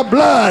going to be the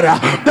blood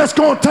that's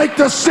going to take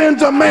the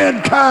sins of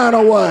mankind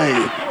away.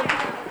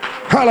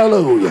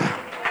 Hallelujah.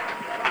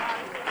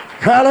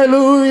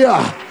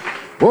 Hallelujah.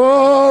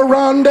 Oh,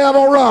 run,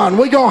 devil, run.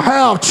 We're going to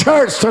have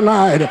church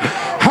tonight.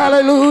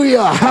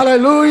 Hallelujah.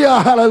 Hallelujah.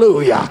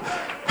 Hallelujah.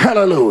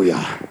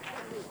 Hallelujah.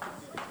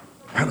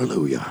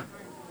 Hallelujah.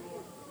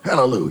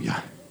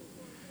 Hallelujah.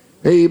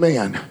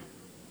 Amen.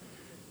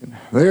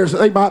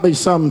 There might be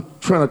some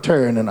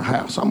Trinitarian in the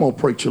house. I'm going to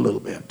preach a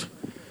little bit.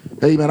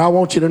 Amen. I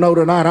want you to know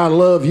tonight, I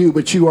love you,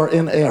 but you are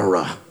in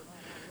error.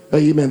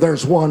 Amen.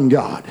 There's one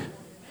God.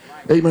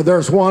 Amen.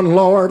 There's one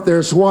Lord.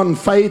 There's one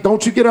faith.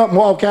 Don't you get up and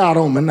walk out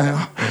on me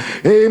now.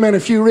 Amen.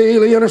 If you're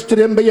really interested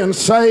in being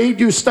saved,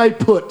 you stay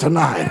put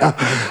tonight.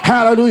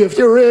 Hallelujah. If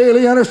you're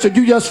really interested,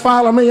 you just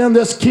follow me in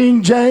this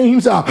King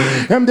James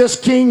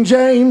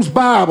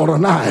Bible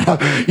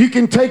tonight. You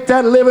can take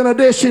that Living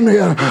Edition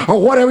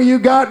or whatever you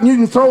got and you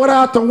can throw it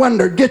out the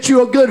window. Get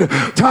you a good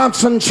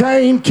Thompson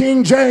Chain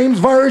King James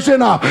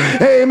version.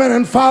 Amen.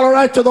 And follow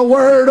right to the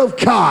Word of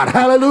God.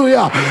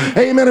 Hallelujah.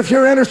 Amen. If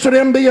you're interested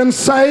in being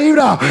saved,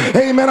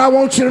 amen, I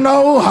want you to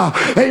know,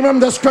 amen,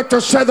 the scripture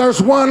said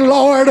there's one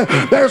Lord,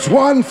 there's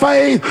one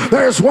faith,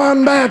 there's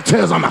one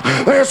baptism.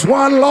 There's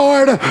one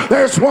Lord,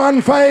 there's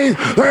one faith,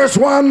 there's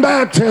one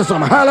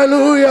baptism.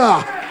 Hallelujah.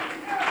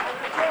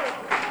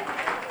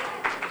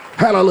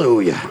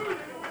 Hallelujah.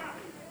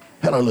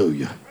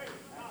 Hallelujah.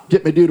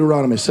 Get me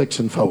Deuteronomy 6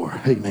 and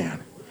 4. Amen.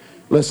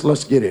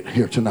 Let's get it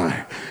here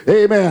tonight.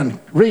 Amen.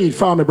 Read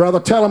for me, brother.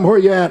 Tell them where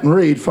you're at and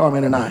read for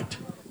me tonight.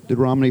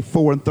 Deuteronomy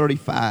 4 and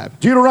 35.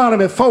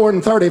 Deuteronomy 4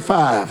 and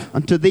 35.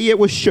 Unto thee it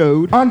was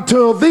showed.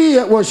 Until thee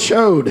it was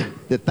showed.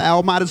 That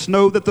thou mightest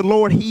know that the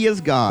Lord, He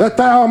is God. That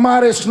thou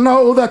mightest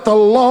know that the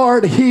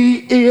Lord, He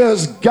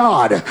is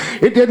God.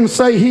 It didn't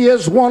say He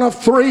is one of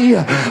three.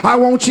 I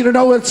want you to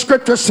know that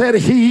Scripture said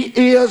He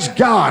is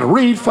God.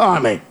 Read for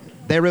me.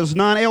 There is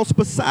none else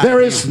beside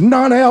There him. is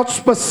none else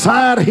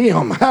beside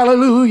Him.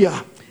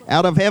 Hallelujah.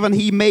 Out of heaven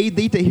He made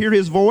thee to hear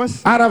His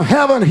voice. Out of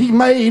heaven He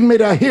made me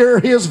to hear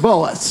His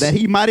voice. That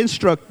He might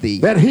instruct thee.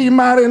 That He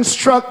might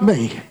instruct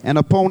me. And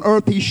upon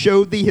earth He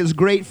showed thee His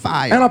great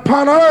fire. And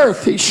upon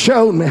earth He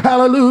showed me.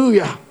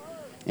 Hallelujah.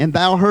 And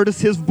thou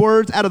heardest His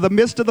words out of the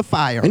midst of the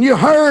fire. And you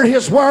heard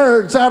His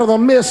words out of the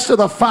midst of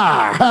the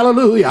fire.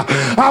 Hallelujah.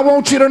 I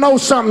want you to know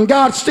something.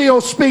 God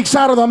still speaks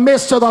out of the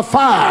midst of the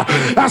fire.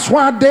 That's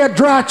why dead,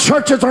 dry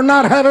churches are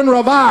not having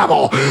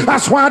revival.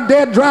 That's why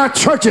dead, dry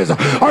churches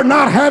are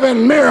not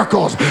having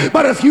miracles.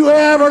 But if you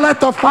ever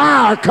let the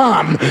fire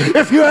come,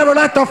 if you ever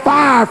let the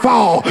fire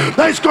fall,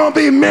 there's going to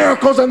be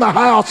miracles in the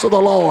house of the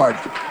Lord.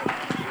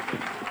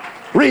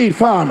 Read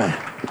for me.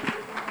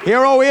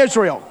 Hear, O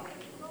Israel.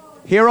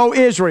 Hear, O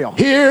Israel.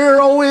 Hear,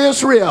 O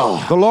Israel.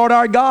 The Lord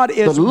our God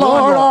is the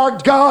Lord our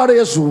God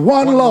is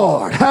one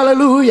Lord.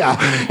 Hallelujah.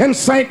 In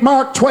St.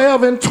 Mark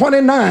 12 and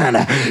 29,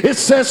 it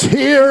says,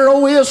 Hear,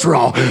 O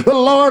Israel, the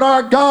Lord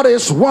our God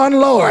is one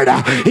Lord.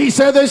 He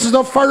said this is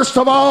the first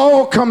of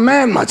all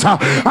commandments.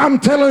 I'm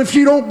telling you, if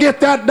you don't get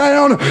that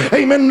down,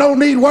 amen, no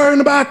need worrying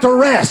about the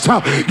rest.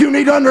 You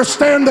need to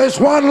understand there's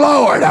one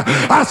Lord.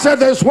 I said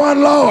there's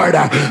one Lord.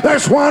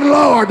 There's one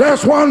Lord.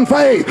 There's one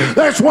faith.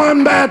 There's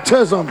one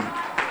baptism.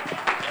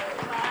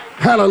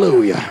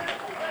 Hallelujah.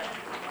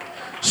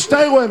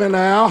 Stay with me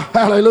now.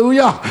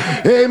 Hallelujah.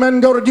 Amen.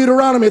 Go to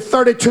Deuteronomy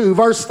 32,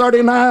 verse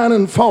 39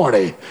 and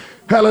 40.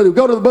 Hallelujah.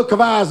 Go to the book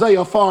of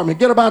Isaiah for me.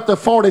 Get about the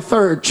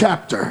 43rd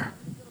chapter.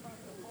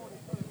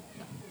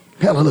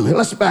 Hallelujah.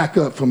 Let's back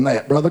up from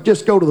that, brother.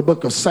 Just go to the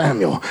book of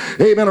Samuel.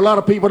 Amen. A lot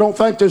of people don't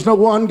think there's no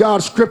one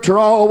God scripture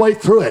all the way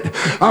through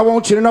it. I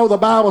want you to know the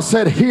Bible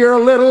said, here a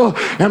little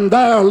and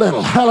there a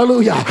little.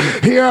 Hallelujah.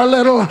 Here a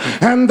little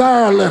and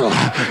there a little.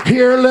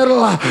 Here a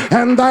little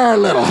and there a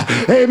little.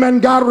 Amen.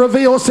 God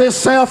reveals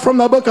himself from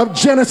the book of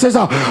Genesis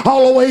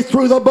all the way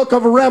through the book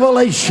of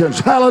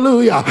Revelations.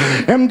 Hallelujah.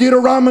 In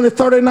Deuteronomy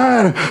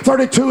 39,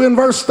 32 and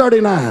verse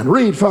 39.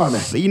 Read for me.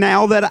 See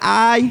now that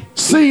I,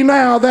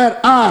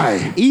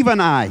 even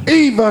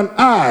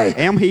I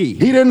am he.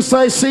 He didn't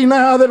say, see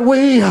now that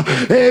we,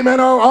 amen,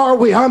 or are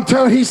we. I'm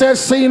telling you, he says,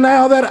 see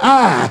now that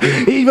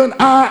even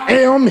I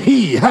am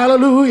he.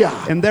 Hallelujah.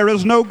 And there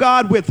is no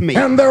God with me.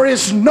 And there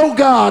is no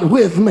God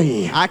with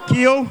me. I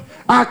kill.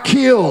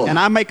 And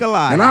I make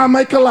alive.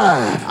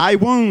 I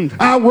wound.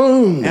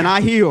 And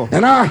I heal.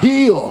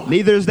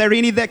 Neither is there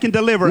any that can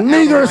deliver.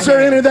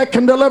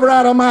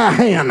 Out of my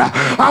hand.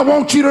 I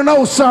want you to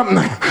know something.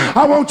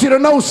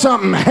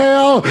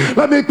 Hell,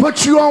 let me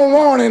put you on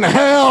warning.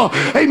 Hell,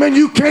 amen,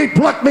 you can't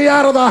pluck me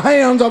out of the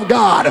hands of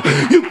God.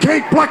 You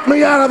can't pluck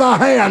me out of the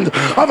hand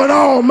of an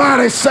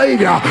almighty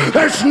Savior.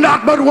 There's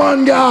not but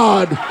one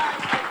God.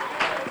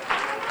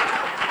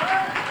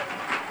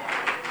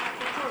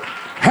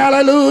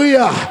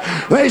 Hallelujah.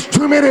 There's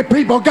too many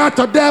people got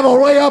the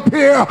devil way up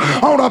here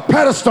on a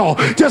pedestal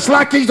just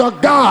like he's a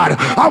God.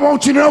 I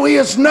want you to know he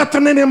is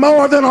nothing any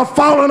more than a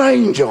fallen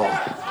angel.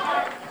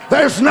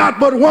 There's not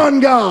but one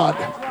God.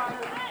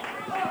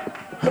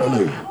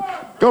 Hallelujah.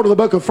 Go to the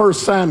book of 1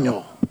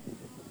 Samuel.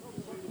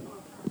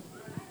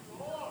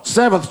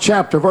 7th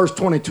chapter, verse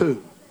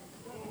 22.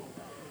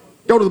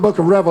 Go to the book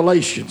of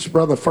Revelations,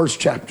 brother, 1st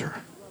chapter.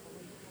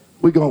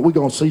 We're going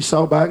to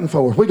seesaw back and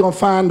forth. We're going to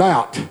find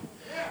out.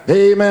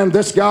 Amen.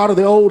 This God of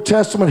the Old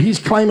Testament, he's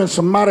claiming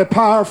some mighty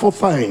powerful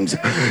things.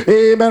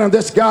 Amen. And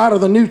this God of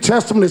the New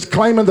Testament is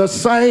claiming the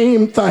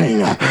same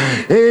thing.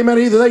 Amen.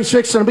 Either they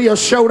fixing to be a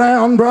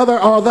showdown,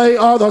 brother, or they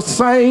are the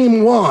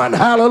same one.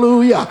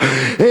 Hallelujah.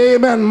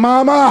 Amen.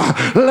 Mama,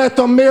 let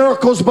the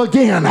miracles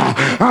begin.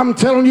 I'm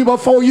telling you,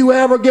 before you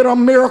ever get a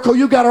miracle,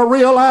 you got to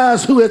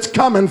realize who it's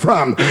coming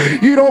from.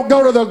 You don't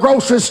go to the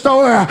grocery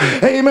store,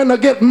 amen, to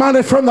get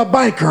money from the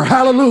banker.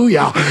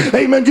 Hallelujah.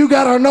 Amen. You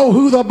got to know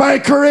who the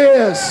banker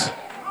is.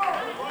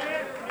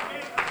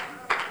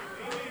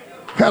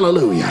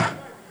 Hallelujah.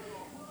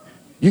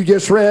 You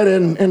just read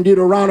in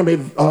Deuteronomy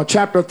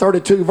chapter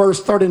 32,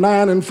 verse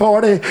 39 and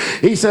 40.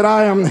 He said,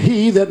 I am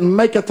he that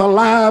maketh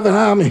alive, and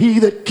I am he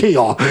that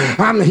kill.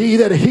 I'm he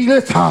that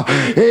healeth.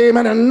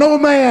 Amen. And no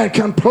man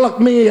can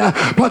pluck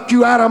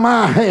you out of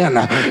my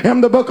hand.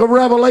 In the book of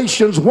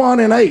Revelations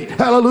 1 and 8.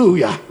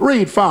 Hallelujah.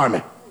 Read for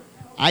me.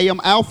 I am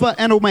Alpha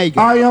and Omega.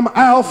 I am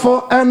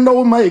Alpha and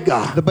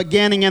Omega. The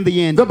beginning and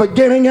the ending. The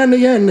beginning and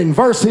the ending.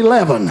 Verse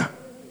 11.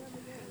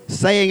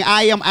 Saying,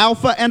 I am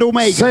Alpha and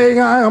Omega. Saying,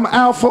 I am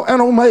Alpha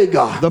and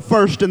Omega. The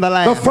first and the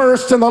last. The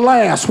first and the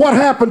last. What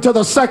happened to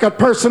the second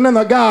person in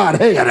the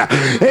Godhead?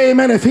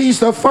 Amen. If he's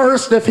the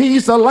first, if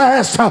he's the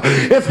last,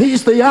 if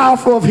he's the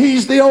Alpha, if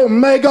he's the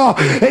Omega,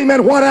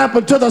 amen. What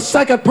happened to the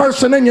second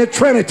person in your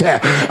Trinity?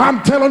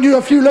 I'm telling you,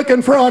 if you're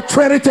looking for a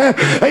Trinity,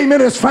 amen,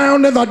 it's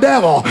found in the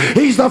devil.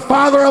 He's the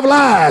father of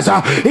lies.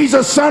 He's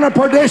a son of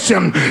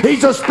perdition.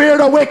 He's a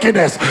spirit of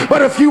wickedness.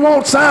 But if you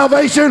want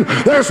salvation,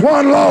 there's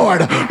one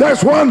Lord.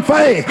 There's one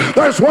faith.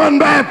 There's one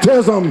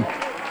baptism.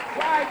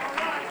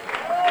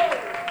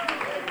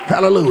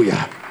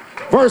 Hallelujah.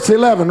 Verse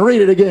 11,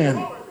 read it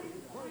again.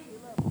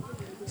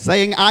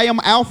 Saying, I am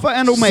Alpha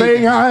and Omega.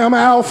 Saying, I am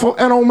Alpha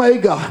and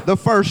Omega. The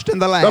first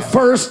and the last. The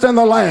first and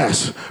the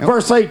last.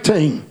 Verse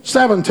 18,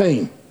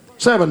 17.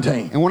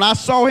 And when I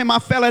saw him, I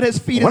fell at his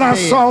feet I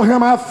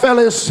fell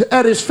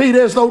at his feet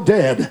as though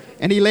dead.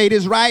 And he laid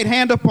his right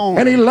hand upon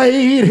me. And he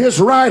laid his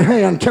right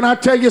hand. Can I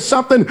tell you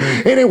something?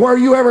 Anywhere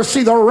you ever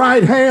see the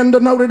right hand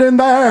denoted in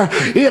there,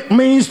 it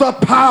means the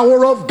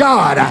power of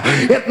God.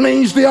 It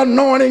means the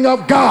anointing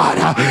of God.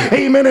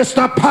 Amen. It's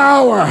the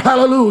power.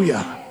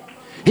 Hallelujah.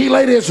 He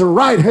laid his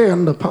right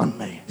hand upon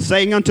me.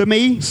 Saying unto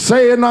me.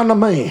 Fear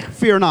not.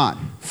 Fear not.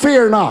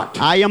 Fear not.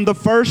 I am the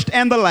first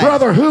and the last.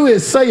 Brother, who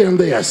is saying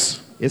this?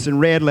 It's in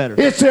red letters.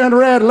 It's in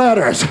red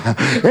letters.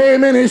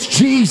 Amen. It's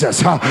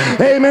Jesus.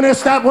 Amen.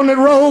 It's that one that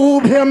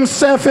robed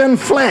himself in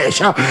flesh.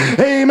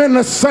 Amen.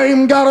 The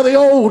same God of the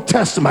Old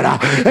Testament.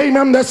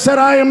 Amen. That said,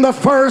 I am the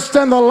first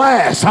and the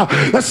last.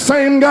 The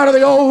same God of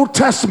the Old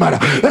Testament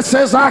that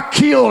says, I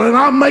kill and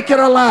I'll make it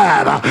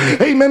alive.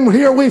 Amen.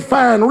 Here we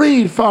find,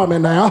 read for me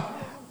now.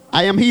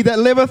 I am he that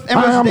liveth and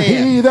was dead. I am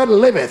he that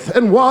liveth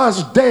and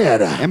was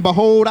dead. And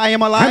behold, I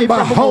am alive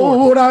forevermore. And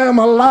behold, I am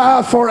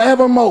alive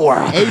forevermore.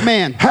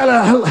 Amen.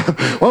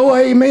 Oh,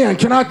 amen.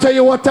 Can I tell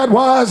you what that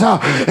was?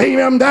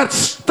 Amen. That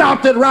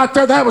stopped it right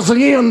there. That was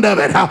the end of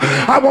it.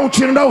 I want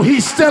you to know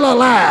he's still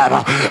alive.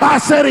 I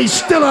said he's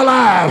still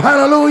alive.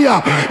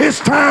 Hallelujah. It's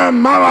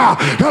time, Mama,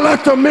 to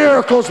let the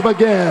miracles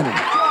begin.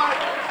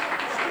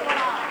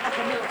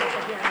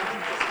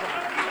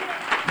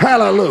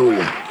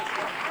 Hallelujah.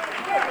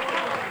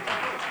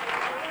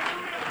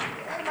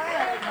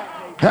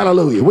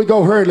 Hallelujah. We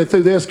go hurriedly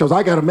through this because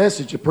I got a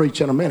message to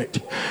preach in a minute.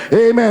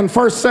 Amen.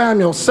 1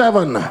 Samuel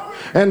 7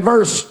 and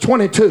verse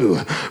 22.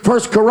 1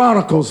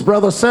 Chronicles,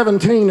 brother,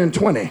 17 and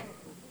 20.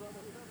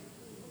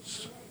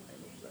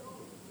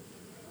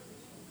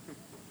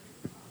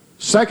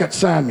 Second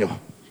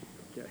Samuel.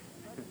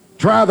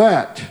 Try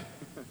that.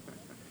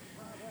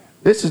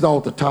 This is all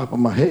at the top of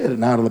my head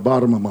and out of the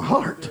bottom of my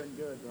heart.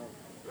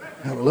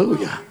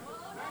 Hallelujah.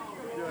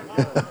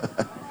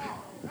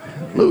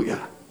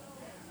 Hallelujah.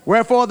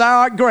 Wherefore thou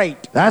art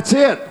great. That's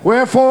it.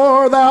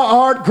 Wherefore thou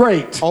art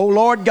great. O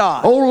Lord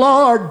God. O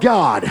Lord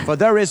God. For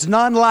there is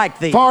none like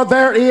thee. For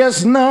there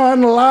is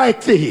none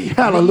like thee.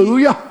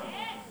 Hallelujah.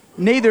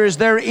 Neither is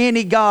there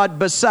any God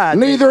beside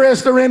thee. Neither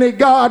is there any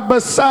God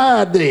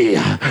beside thee.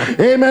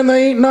 Amen. There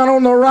ain't none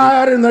on the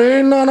right and there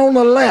ain't none on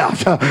the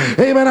left.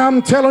 Amen.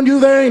 I'm telling you,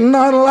 there ain't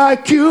none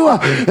like you.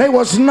 There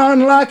was none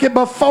like it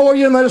before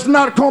you, and there's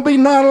not going to be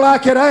none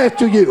like it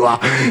after you.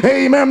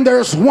 Amen.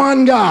 There's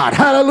one God.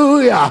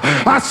 Hallelujah.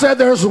 I said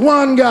there's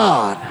one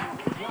God.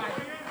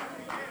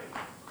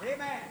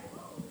 Amen.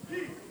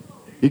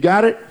 You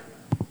got it?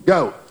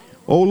 Go.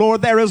 O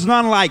Lord, there is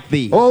none like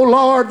thee. O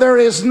Lord, there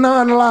is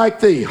none like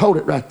thee. Hold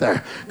it right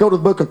there. Go to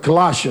the book of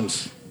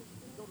Colossians.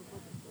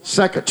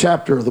 2nd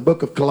chapter of the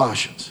book of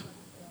Colossians.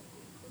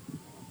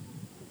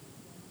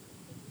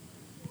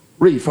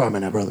 Read for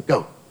me now, brother.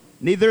 Go.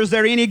 Neither is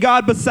there any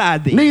God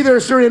beside thee. Neither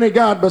is there any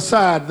God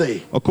beside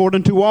thee.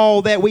 According to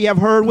all that we have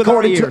heard with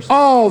our ears. According to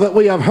all that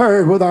we have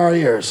heard with our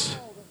ears.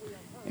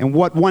 And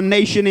what one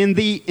nation in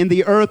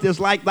the earth is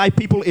like thy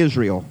people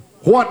Israel.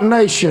 What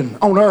nation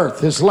on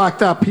earth is like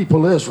thy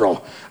people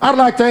Israel? I'd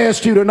like to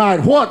ask you tonight,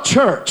 what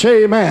church,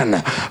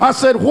 amen. I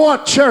said,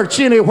 what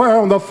church anywhere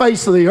on the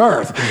face of the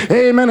earth,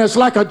 amen, is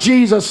like a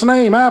Jesus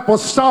name,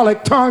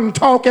 apostolic, tongue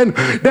talking,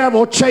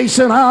 devil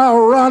chasing, eye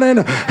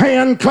running,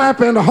 hand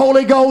clapping,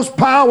 Holy Ghost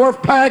power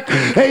packed,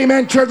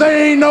 amen, church.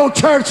 There ain't no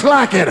church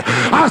like it.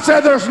 I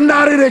said there's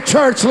not any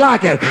church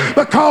like it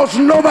because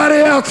nobody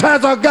else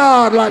has a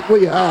God like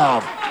we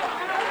have.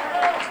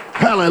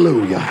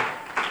 Hallelujah.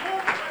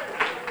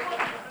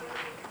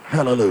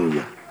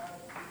 Hallelujah.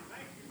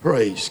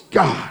 Praise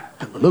God.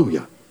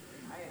 Hallelujah.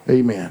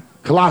 Amen.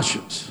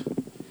 Colossians.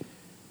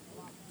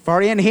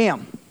 For in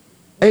him.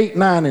 8,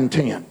 9, and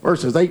 10.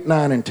 Verses 8,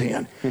 9, and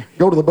 10.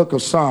 Go to the book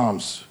of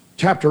Psalms,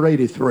 chapter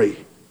 83,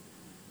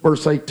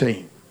 verse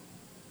 18.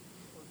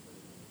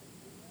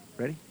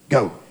 Ready?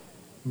 Go.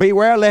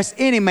 Beware lest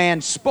any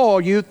man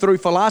spoil you through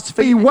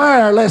philosophy.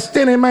 Beware lest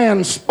any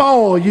man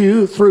spoil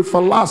you through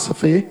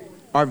philosophy.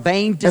 Or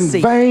vain deceit.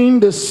 And vain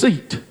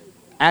deceit.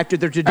 After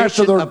the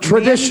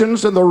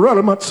traditions and the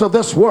rudiments of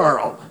this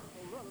world.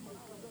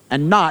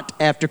 And not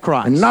after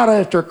Christ. And not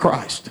after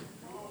Christ.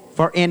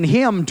 For in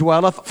him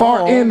dwelleth For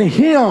all. in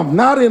him,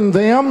 not in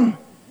them.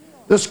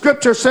 The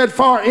scripture said,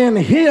 for in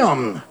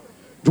him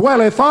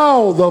dwelleth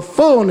all the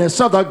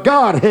fullness of the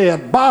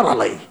Godhead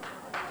bodily.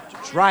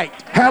 That's right.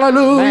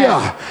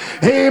 Hallelujah.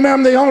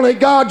 Amen. The only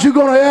God you're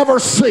going to ever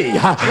see.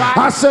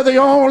 I said the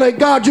only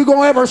God you're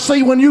going to ever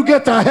see when you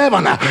get to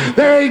heaven.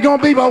 There ain't going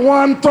to be but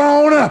one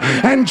throne,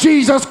 and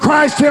Jesus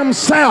Christ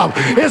himself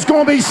is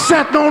going to be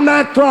sitting on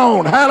that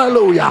throne.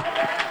 Hallelujah.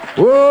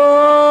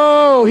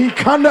 Whoa.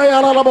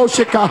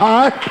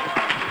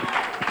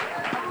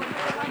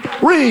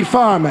 Read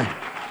for me.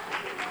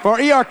 For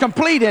ye are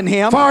complete in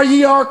him. For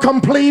ye are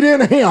complete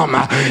in him.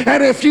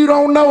 And if you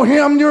don't know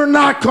him, you're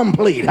not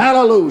complete.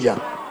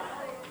 Hallelujah.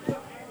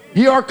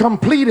 Ye are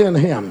complete in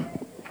him.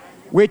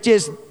 Which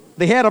is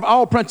the head of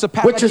all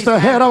principalities. Which is the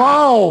head of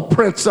all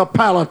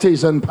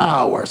principalities and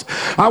powers.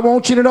 I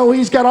want you to know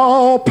he's got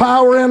all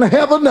power in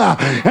heaven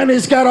and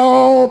he's got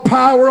all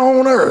power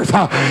on earth.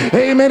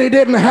 Amen. He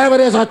didn't have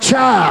it as a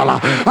child.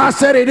 I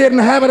said he didn't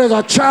have it as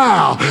a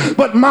child.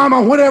 But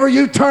mama, whenever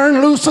you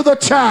turn loose of the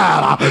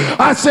child,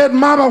 I said,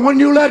 mama, when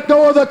you let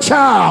go of the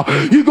child,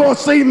 you're going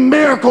to see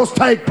miracles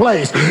take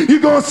place.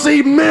 You're going to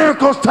see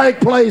miracles take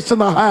place in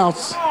the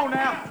house.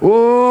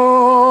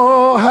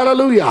 Oh,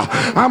 hallelujah.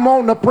 I'm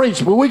wanting to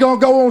preach, but we're going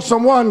to go on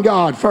some one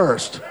God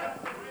first.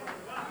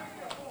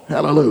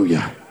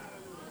 Hallelujah.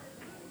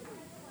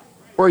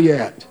 Where you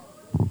at?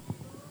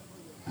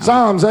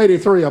 Psalms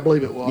 83, I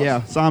believe it was.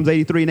 Yeah, Psalms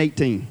 83 and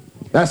 18.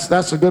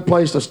 That's a good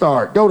place to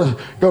start. Go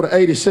to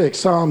 86,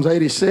 Psalms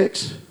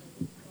 86.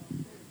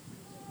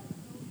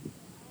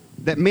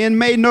 That men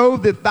may know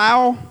that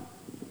thou,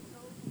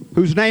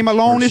 whose name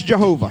alone is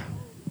Jehovah.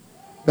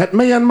 That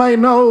men may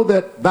know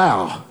that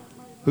thou,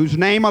 whose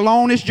name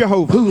alone is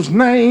Jehovah. Whose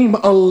name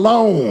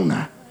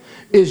alone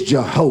is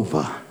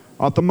Jehovah.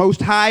 Art the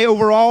most high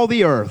over all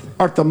the earth.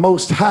 Art the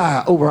most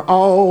high over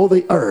all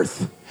the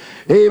earth.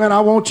 Amen. I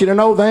want you to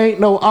know there ain't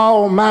no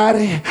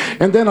almighty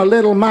and then a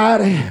little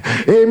mighty.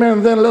 Amen.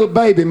 And then a little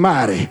baby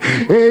mighty.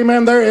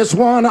 Amen. There is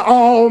one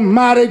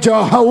almighty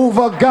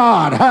Jehovah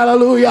God.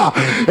 Hallelujah.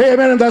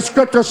 Amen. And the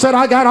scripture said,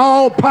 I got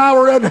all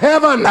power in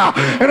heaven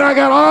and I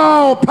got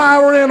all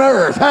power in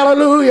earth.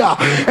 Hallelujah.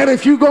 And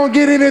if you going to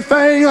get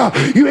anything,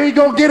 you ain't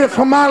going to get it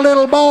from my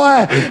little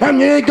boy.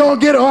 And you ain't going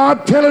to get it. Oh,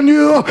 I'm telling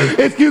you,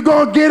 if you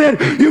going to get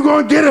it, you're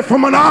going to get it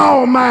from an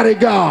almighty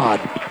God.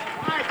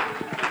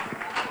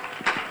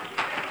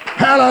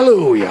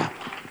 Hallelujah.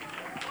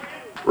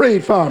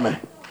 Read for me.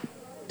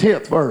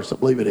 10th verse, I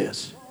believe it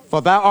is.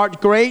 For thou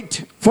art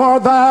great. For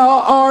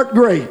thou art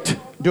great.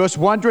 Doest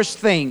wondrous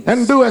things.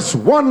 And doest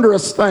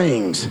wondrous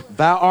things.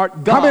 Thou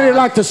art God. How many would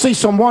like to see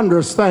some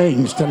wondrous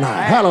things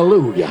tonight?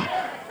 Hallelujah.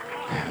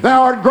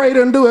 Thou art great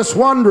and doest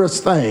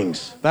wondrous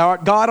things. Thou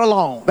art God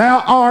alone. Thou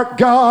art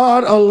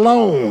God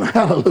alone.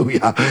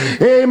 Hallelujah.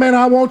 Amen.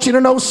 I want you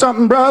to know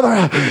something,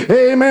 brother.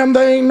 Amen.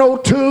 There ain't no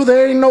 2,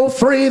 there ain't no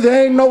 3,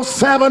 there ain't no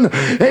 7.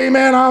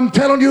 Amen. I'm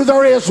telling you,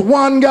 there is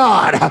one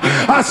God.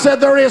 I said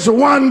there is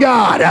one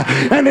God,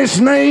 and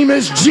his name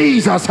is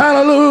Jesus.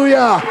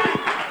 Hallelujah.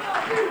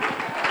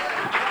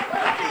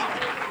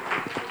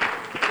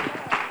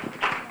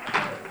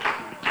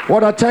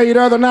 What I tell you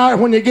the other night,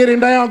 when you get him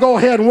down, go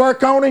ahead and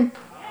work on him.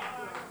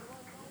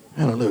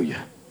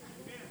 Hallelujah.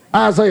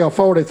 Isaiah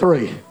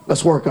 43.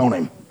 Let's work on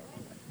him.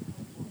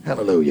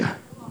 Hallelujah.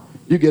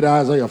 You get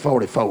Isaiah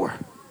 44.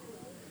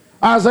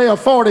 Isaiah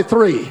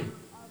 43.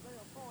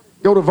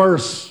 Go to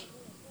verse,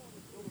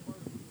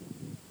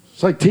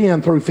 say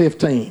 10 through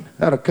 15.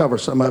 That'll cover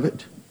some of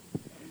it.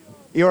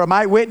 Ye are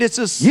my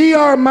witnesses. Ye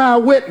are my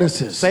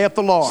witnesses. Saith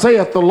the Lord.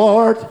 Saith the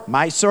Lord.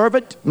 My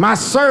servant. My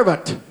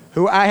servant.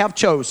 Who I have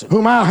chosen.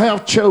 Whom I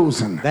have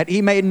chosen. That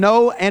he may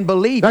know and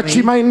believe that me. That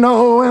ye may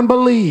know and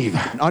believe.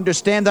 And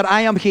understand that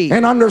I am he.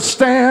 And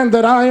understand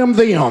that I am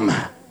them.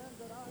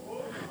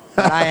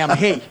 That I am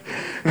he.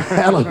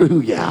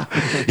 Hallelujah.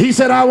 He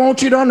said, I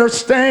want you to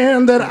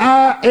understand that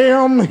I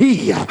am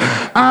he.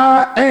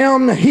 I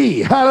am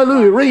he.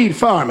 Hallelujah. Read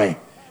for me.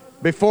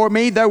 Before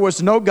me there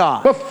was no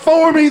God.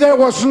 Before me there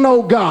was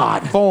no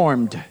God.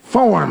 Formed.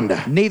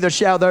 Neither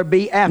shall there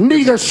be after me.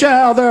 Neither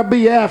shall there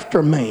be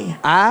after me.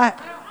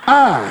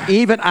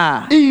 Even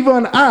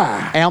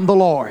I am the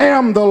Lord.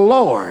 Am the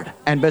Lord.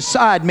 And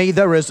beside me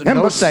there is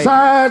no Savior.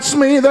 Besides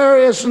me there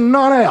is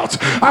none else.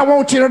 I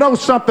want you to know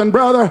something,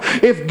 brother.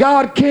 If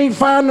God can't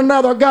find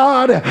another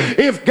God,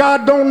 if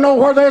God don't know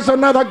where there's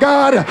another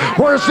God,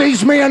 where's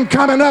these men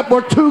coming up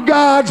with 2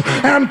 gods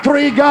and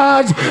 3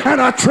 gods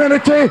and a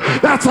trinity?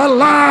 That's a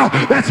lie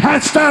that's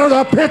hatched out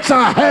of the pits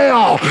of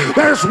hell.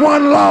 There's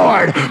one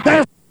Lord.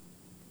 There's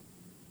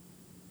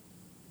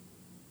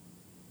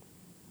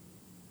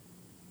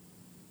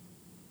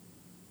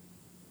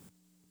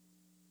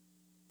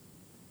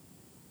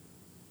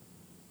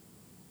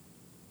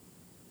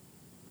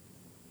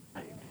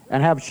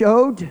And have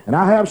showed. And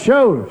I have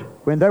showed.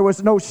 When there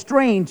was no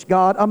strange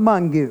God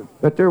among you.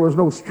 That there was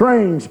no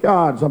strange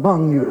gods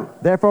among you.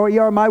 Therefore ye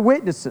are my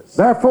witnesses.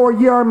 Therefore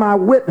ye are my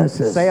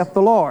witnesses. Saith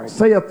the Lord.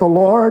 Saith the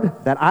Lord.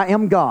 That I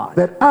am God.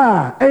 That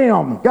I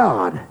am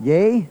God.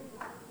 Yea.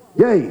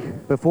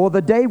 Before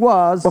the day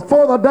was.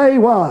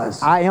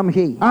 I am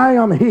he. I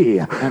am he.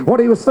 And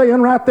what he was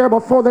saying right there,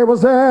 before there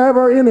was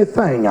ever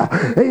anything.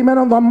 Amen.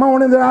 On the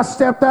morning that I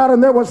stepped out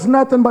and there was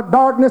nothing but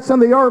darkness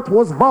and the earth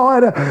was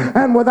void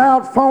and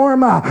without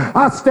form,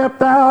 I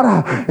stepped out.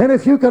 And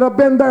if you could have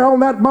been there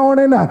on that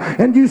morning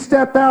and you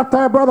stepped out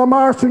there, Brother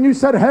Marshall, and you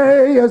said,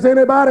 hey, is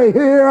anybody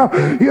here?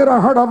 You'd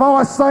have heard a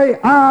voice say,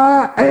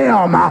 I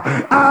am.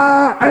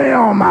 I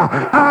am.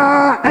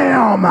 I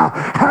am.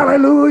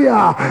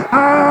 Hallelujah.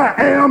 I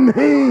am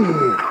he.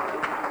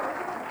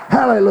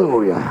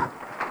 Hallelujah.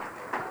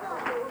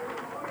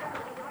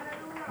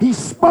 He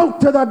spoke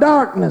to the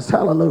darkness.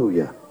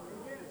 Hallelujah.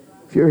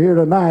 If you're here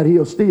tonight,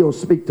 he'll still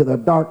speak to the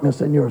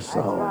darkness in your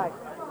soul.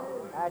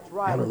 That's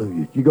right.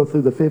 Hallelujah. You go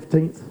through the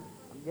 15th?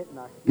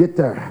 Get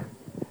there.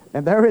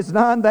 And there is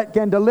none that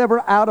can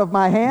deliver out of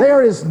my hand.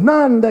 There is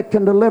none that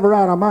can deliver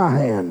out of my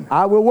hand.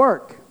 I will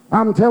work.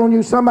 I'm telling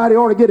you, somebody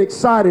ought to get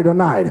excited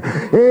tonight.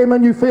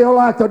 Amen. You feel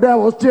like the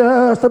devil's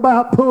just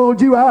about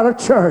pulled you out of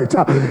church.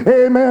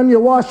 Amen. Your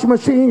washing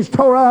machine's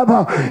tore up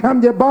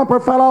and your bumper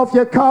fell off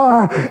your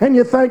car and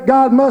you think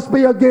God must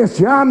be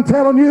against you. I'm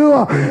telling you,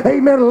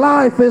 amen,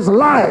 life is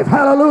life.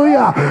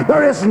 Hallelujah.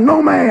 There is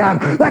no man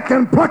that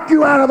can pluck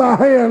you out of the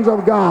hands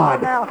of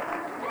God.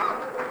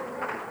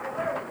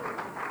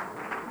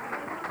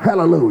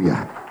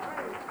 Hallelujah.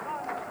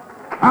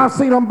 I've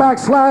seen them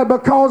backslide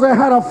because they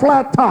had a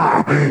flat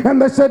tire.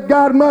 And they said,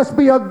 God must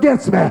be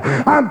against me.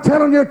 I'm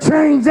telling you,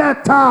 change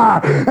that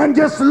tire and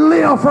just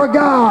live for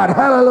God.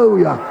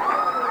 Hallelujah.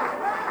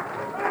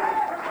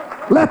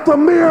 Let the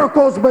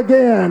miracles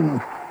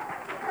begin.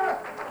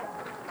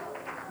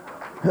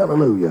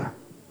 Hallelujah.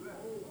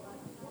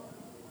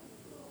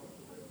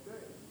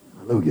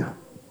 Hallelujah.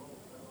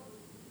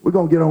 We're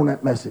going to get on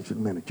that message in a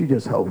minute. You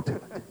just hold to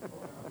it.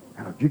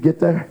 Did you get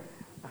there?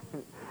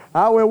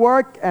 I will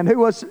work, and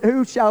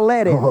who shall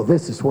let it? Oh,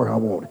 this is where I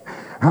want it.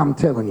 I'm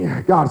telling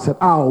you, God said,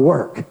 I'll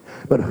work,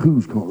 but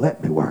who's going to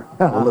let me work?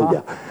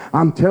 Hallelujah.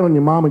 I'm telling you,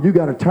 Mama, you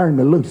got to turn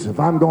me loose. If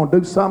I'm going to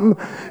do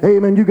something,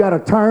 amen, you got to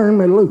turn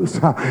me loose.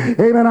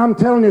 Amen, I'm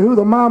telling you who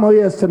the mama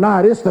is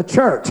tonight. It's the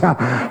church.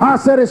 I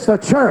said it's the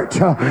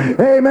church.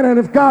 Amen, and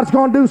if God's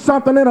going to do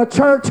something in a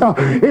church,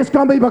 it's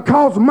going to be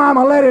because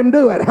Mama let him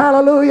do it.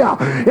 Hallelujah.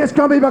 It's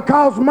going to be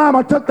because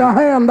Mama took the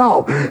hand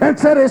off and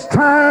said it's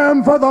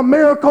time for the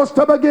miracles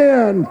to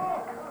begin.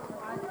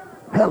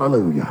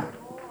 Hallelujah.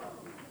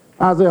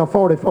 Isaiah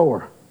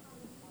 44.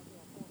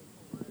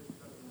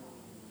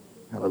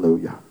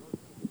 Hallelujah.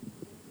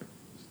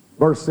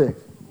 Verse 6.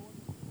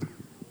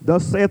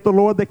 Thus saith the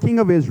Lord, the King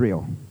of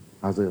Israel.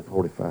 Isaiah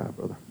 45,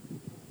 brother.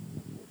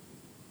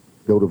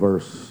 Go to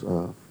verse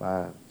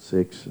 5,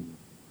 6, and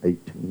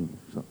 18.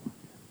 Something.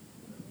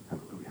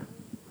 Hallelujah.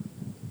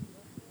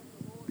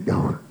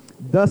 Go.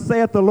 Thus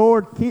saith the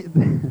Lord,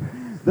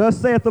 thus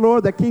saith the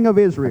Lord, the King of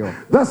Israel.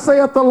 Thus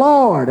saith the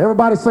Lord.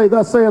 Everybody say,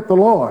 thus saith the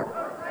Lord.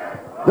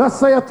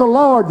 Thus saith the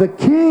Lord, the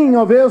King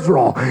of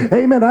Israel.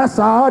 Amen. That's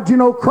odd. You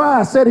know,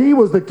 Christ said he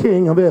was the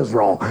King of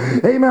Israel.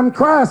 Amen.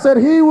 Christ said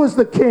he was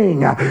the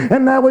King.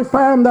 And now we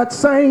found that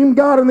same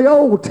God in the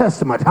Old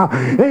Testament.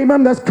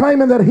 Amen. That's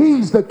claiming that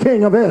he's the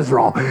King of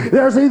Israel.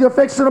 There's either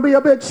fixing to be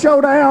a big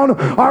showdown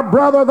or,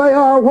 brother, they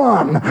are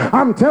one.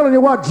 I'm telling you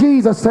what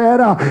Jesus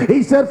said.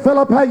 He said,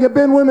 Philip, have you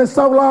been with me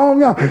so long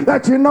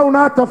that you know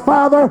not the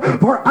Father?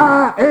 For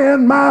I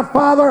and my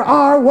Father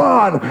are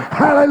one.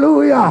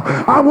 Hallelujah.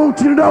 I want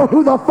you to know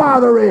who the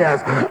Father is.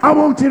 I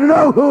want you to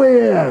know who he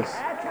is.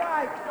 That's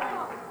right.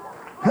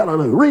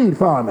 Hallelujah. Read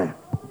for me.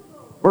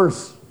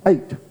 Verse 8.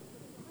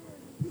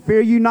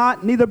 Fear ye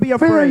not, neither be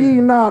afraid. Fear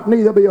ye not,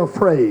 neither be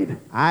afraid.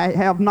 I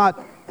have not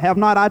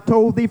I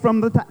told thee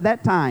from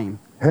that time.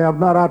 Have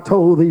not I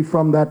told thee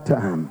from that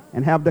time.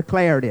 And have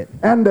declared it.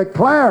 And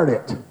declared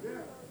it.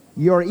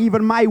 Ye are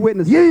even my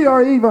witnesses. Ye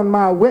are even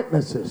my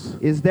witnesses.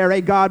 Is there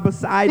a God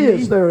beside me?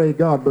 Is there a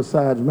God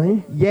besides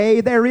me? Yea,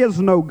 there is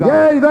no God.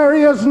 Yea, there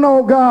is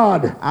no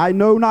God. I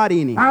know not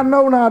any. I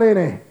know not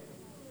any.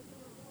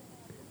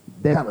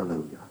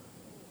 Hallelujah.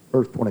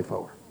 Verse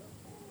 24.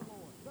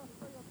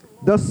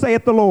 Thus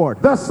saith the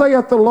Lord. Thus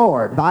saith the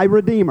Lord. Thy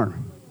Redeemer.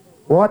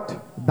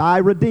 What? Thy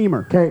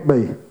Redeemer. Can't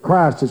be.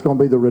 Christ is going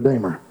to be the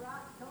Redeemer.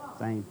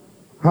 Same.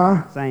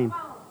 Huh? Same.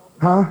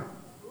 Huh?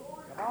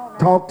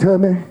 Talk to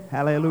me.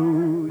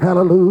 Hallelujah.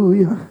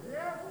 Hallelujah.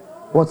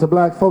 What's the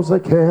black folks say?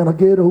 Can I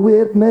get a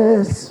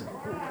witness?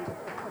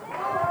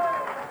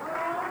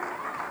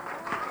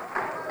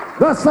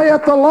 Thus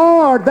saith the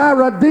Lord, thy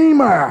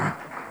Redeemer.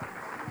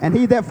 And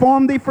he that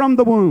formed thee from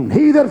the womb.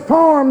 He that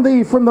formed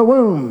thee from the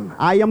womb.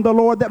 I am the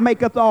Lord that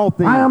maketh all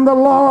things. I am the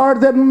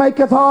Lord that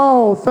maketh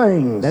all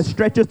things. That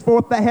stretcheth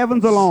forth the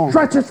heavens alone.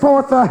 Stretcheth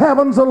forth the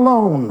heavens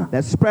alone.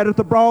 That spreadeth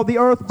abroad the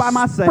earth by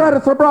myself.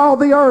 Spreadeth abroad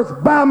the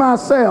earth by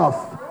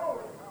myself.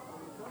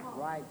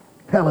 Right.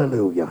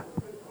 Hallelujah.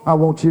 I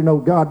want you to know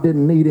God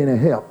didn't need any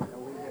help.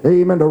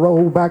 Amen, to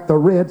roll back the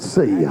Red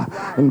Sea.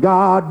 And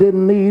God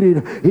didn't need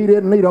it. He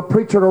didn't need a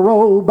preacher to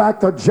roll back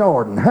the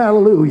Jordan.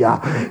 Hallelujah.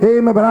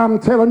 Amen, but I'm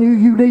telling you,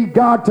 you need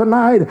God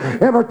tonight.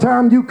 Every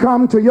time you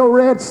come to your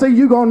Red Sea,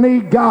 you're going to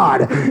need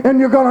God. And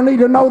you're going to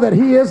need to know that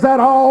he is that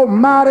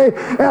almighty,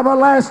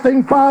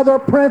 everlasting Father,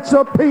 Prince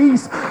of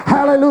Peace.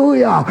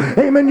 Hallelujah.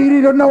 Amen, you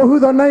need to know who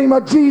the name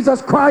of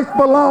Jesus Christ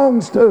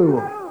belongs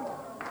to.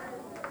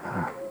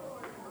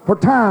 For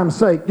time's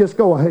sake, just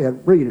go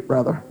ahead. Read it,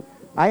 brother.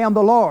 I am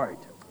the Lord.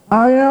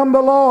 I am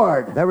the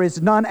Lord. There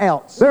is none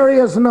else. There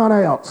is none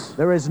else.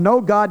 There is no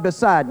God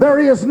beside me. There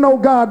is no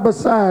God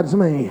besides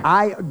me.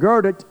 I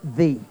girded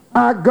thee.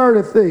 I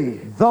girdeth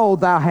thee. Though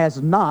thou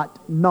hast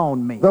not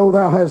known me. Though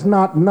thou hast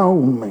not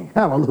known me.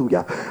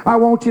 Hallelujah. I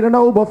want you to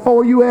know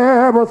before you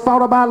ever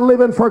thought about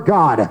living for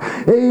God.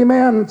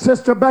 Amen.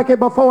 Sister Becky,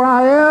 before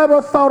I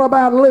ever thought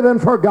about living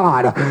for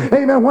God.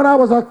 Amen. When I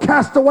was a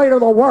castaway to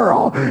the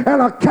world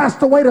and a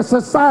castaway to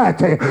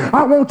society,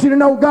 I want you to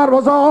know God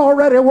was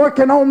already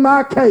working on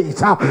my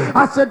case.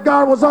 I said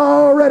God was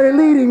already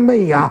leading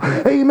me.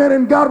 Amen.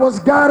 And God was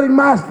guiding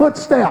my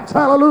footsteps.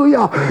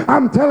 Hallelujah.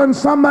 I'm telling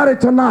somebody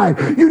tonight,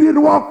 you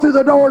didn't walk through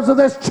the doors of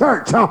this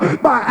church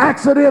by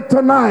accident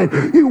tonight.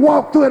 You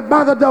walked through it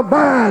by the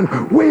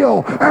divine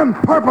will and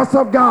purpose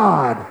of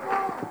God.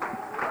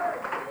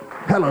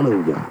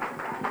 Hallelujah.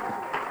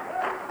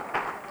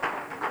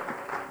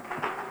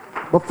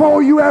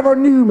 Before you ever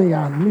knew me,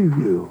 I knew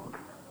you.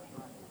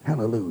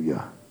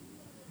 Hallelujah.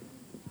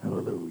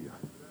 Hallelujah.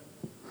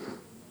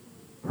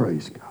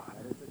 Praise God.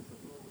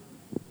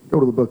 Go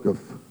to the book of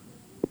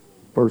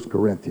 1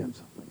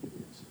 Corinthians, I think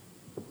it is.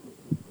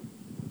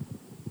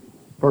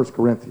 1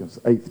 Corinthians,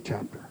 8th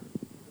chapter.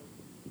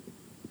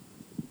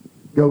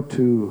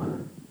 You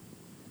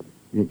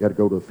ain't got to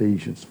go to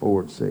Ephesians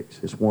 4 and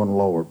 6. It's one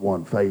Lord,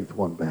 one faith,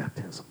 one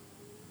baptism.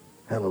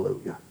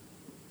 Hallelujah.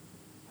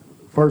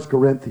 1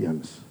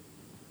 Corinthians,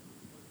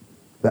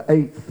 the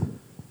 8th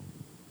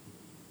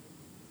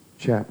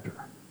chapter,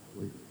 I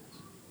believe it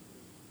is.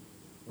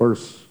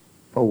 Verse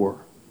 4,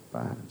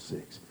 5, and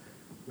 6.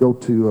 Go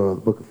to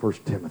the book of 1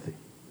 Timothy.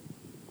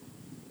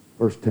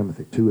 1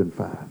 Timothy 2 and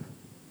 5.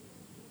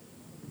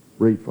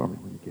 Read for me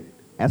when you get it.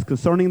 As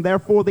concerning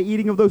therefore the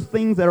eating of those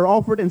things that are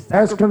offered in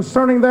sacrifice. As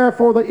concerning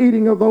therefore the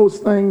eating of those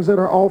things that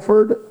are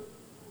offered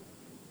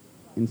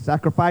in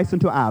sacrifice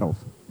unto idols.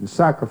 In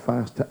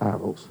sacrifice to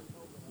idols.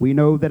 We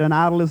know that an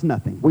idol is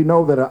nothing. We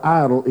know that an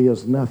idol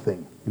is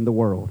nothing. In the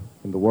world.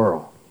 In the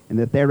world. And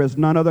that there is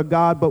none other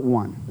God but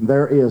one. And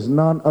there is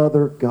none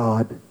other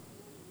God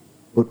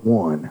but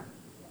one.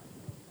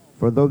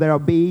 For though there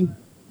be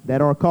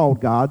that are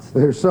called gods.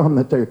 There's some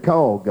that they're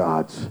called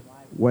gods.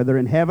 Whether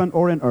in heaven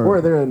or in earth.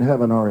 Whether in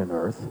heaven or in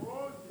earth.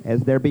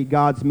 As there be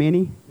gods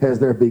many. As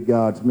there be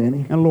gods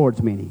many. And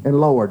lords many. And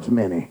lords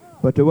many.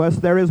 But to us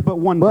there is but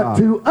one God.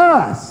 But to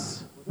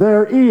us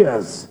there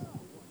is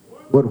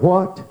but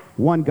what?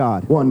 One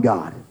God. One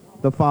God.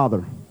 The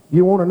Father.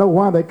 You want to know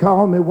why they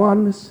call me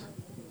oneness?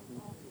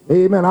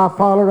 Amen. I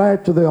follow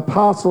after the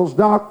apostles'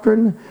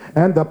 doctrine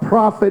and the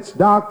prophets'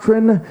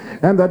 doctrine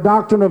and the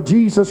doctrine of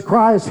Jesus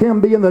Christ,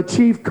 him being the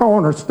chief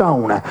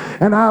cornerstone.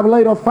 And I've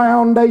laid a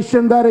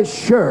foundation that is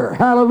sure.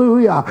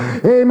 Hallelujah.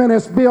 Amen.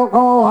 It's built,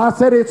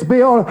 it's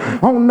built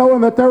on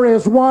knowing that there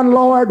is one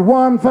Lord,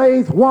 one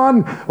faith,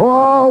 one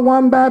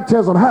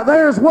baptism.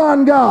 There's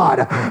one God.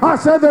 I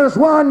said there's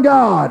one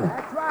God.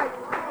 That's right.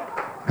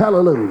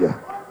 Hallelujah.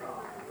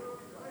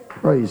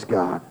 Praise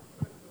God.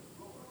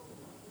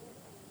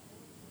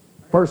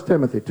 1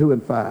 Timothy 2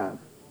 and 5.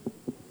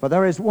 For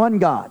there is one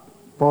God.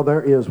 For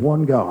there is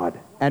one God.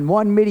 And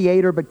one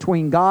mediator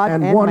between God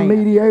and man. And one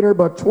mediator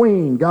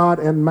between God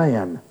and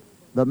man.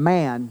 The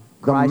man,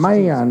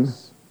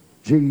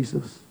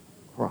 Jesus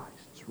Christ.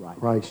 That's right.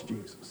 Christ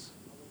Jesus.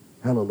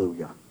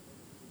 Hallelujah.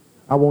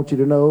 I want you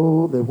to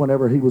know that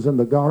whenever he was in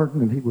the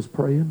garden and he was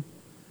praying,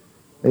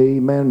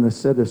 amen, and it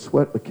said his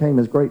sweat became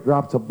as great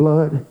drops of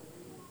blood,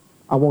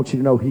 I want you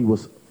to know he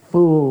was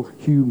full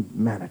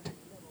humanity.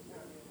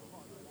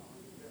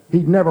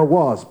 He never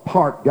was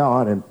part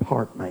God and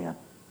part man.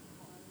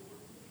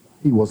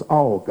 He was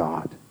all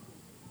God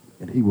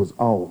and he was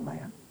all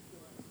man.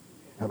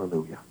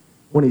 Hallelujah.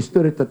 When he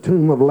stood at the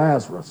tomb of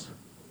Lazarus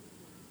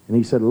and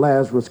he said,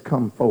 Lazarus,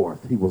 come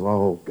forth, he was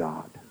all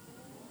God.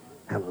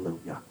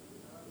 Hallelujah.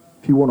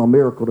 If you want a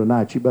miracle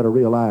tonight, you better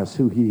realize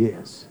who he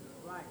is.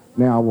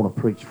 Now I want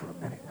to preach for a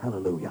minute.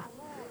 Hallelujah.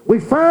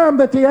 We find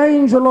that the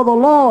angel of the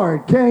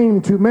Lord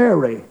came to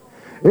Mary.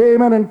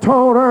 Amen. And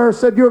told her,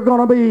 said, you're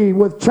going to be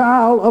with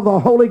child of the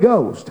Holy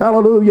Ghost.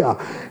 Hallelujah.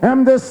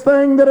 And this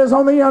thing that is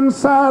on the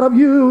inside of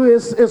you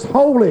is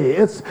holy.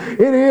 It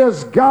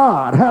is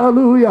God.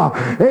 Hallelujah.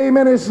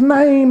 Amen. His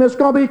name is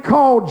going to be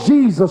called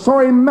Jesus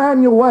or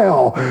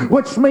Emmanuel,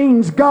 which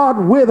means God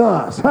with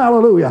us.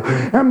 Hallelujah.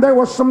 And there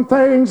were some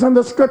things, and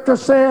the scripture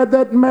said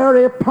that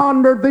Mary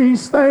pondered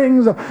these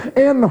things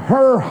in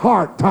her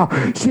heart.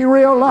 She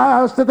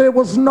realized that it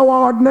was no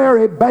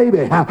ordinary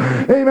baby.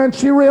 Amen.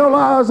 She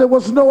realized it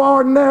was no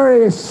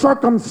ordinary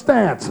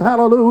circumstance.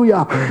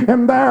 Hallelujah.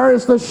 And there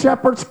as the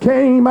shepherds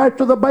came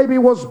after the baby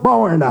was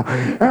born,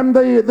 and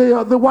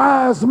the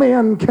wise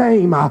men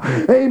came,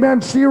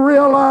 amen, she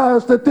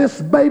realized that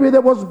this baby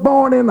that was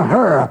born in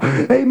her,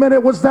 amen,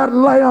 it was that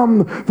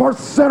lamb for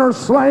sinners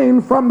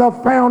slain from the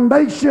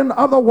foundation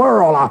of the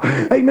world.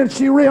 Amen.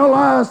 She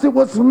realized it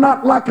was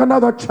not like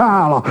another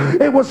child.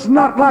 It was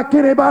not like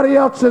anybody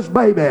else's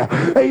baby.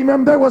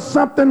 Amen. There was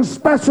something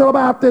special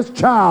about this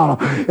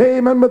child.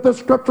 Amen. But the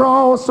scripture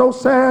also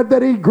said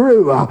that he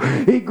grew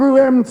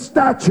in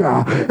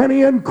stature and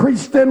he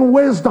increased in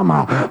wisdom.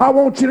 I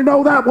want you to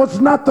know that was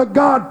not the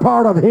God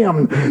part of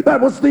him. That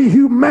was the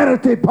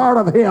humanity part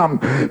of him.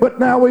 But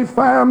now we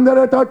found that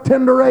at the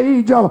tender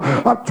age of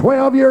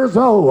 12 years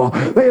old,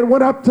 they had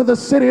went up to the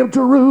city of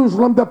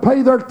Jerusalem to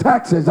pay their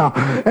taxes.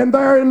 And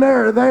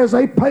as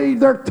they paid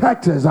their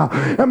taxes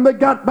and they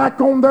got back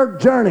on their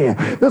journey,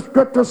 the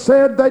scripture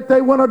said that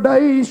they went a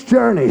day's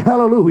journey.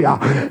 Hallelujah.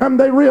 And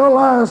they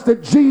realized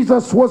that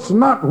Jesus was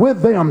not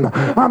with them.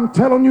 I'm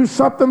telling you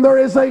something, there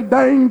is a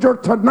danger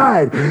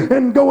tonight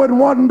in going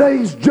one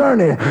day's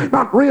journey,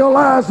 not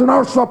realizing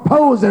or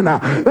supposing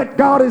that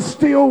God is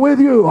still with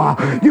you.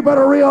 You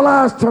better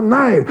realize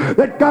tonight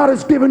that God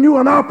has given you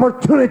an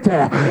opportunity,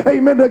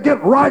 amen, to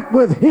get right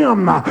with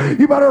him.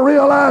 You better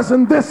realize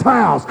in this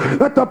house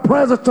that the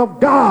presence of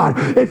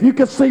God, if you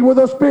can see with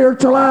a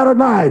spiritual eye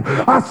tonight,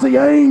 I see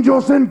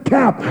angels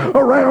encamped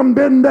around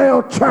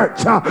Bendale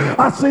Church.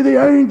 I see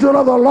the angel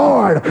of the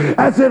Lord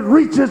as it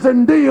reaches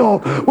and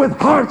deals with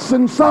hearts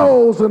and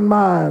souls and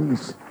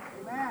minds.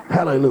 Amen.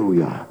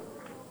 Hallelujah.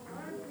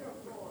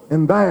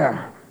 And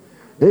there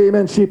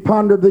Amen. She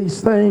pondered these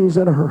things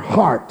in her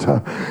heart.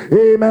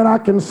 Amen. I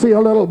can see a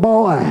little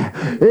boy.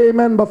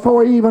 Amen.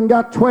 Before he even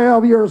got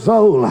 12 years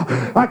old,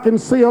 I can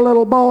see a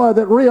little boy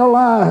that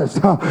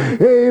realized,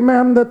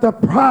 amen, that the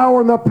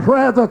power and the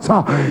presence,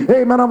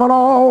 amen, of an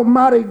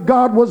almighty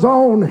God was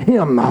on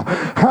him.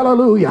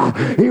 Hallelujah.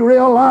 He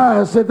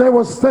realized that there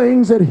was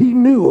things that he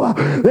knew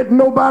that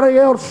nobody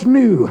else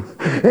knew.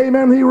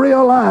 Amen. He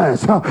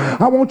realized,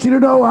 I want you to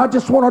know, I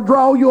just want to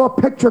draw you a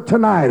picture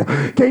tonight.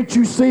 Can't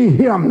you see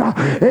him?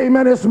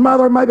 Amen. His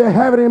mother maybe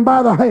having him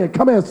by the hand.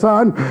 Come here,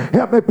 son.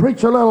 Help me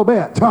preach a little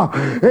bit.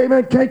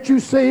 Amen. Can't you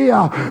see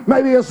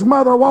maybe his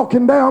mother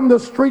walking down the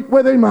street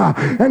with him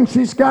and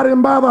she's got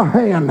him by the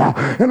hand.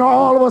 And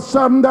all of a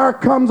sudden there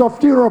comes a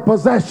funeral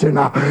procession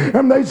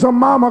and there's a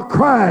mama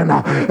crying.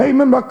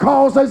 Amen.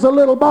 Because there's a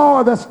little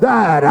boy that's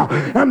died.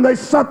 And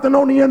there's something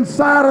on the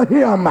inside of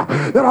him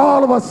that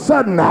all of a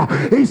sudden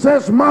he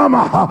says,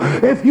 Mama,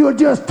 if you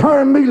just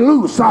turn me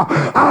loose,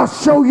 I'll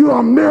show you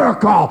a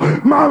miracle.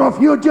 Mama, if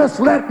you just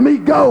let me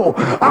go,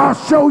 I'll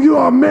show you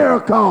a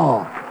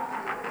miracle.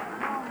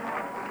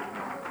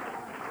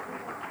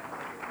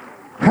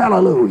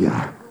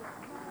 Hallelujah.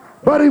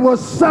 But he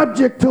was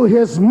subject to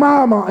his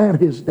mama and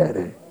his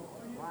daddy.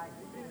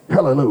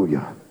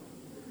 Hallelujah.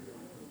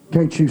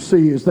 Can't you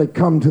see as they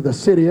come to the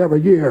city every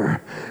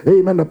year,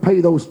 amen, to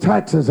pay those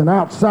taxes, and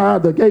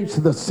outside the gates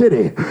of the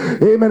city,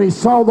 amen, he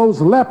saw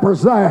those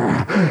lepers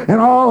there,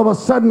 and all of a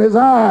sudden his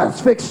eyes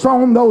fixed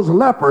on those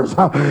lepers,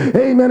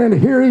 amen, and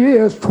here he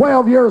is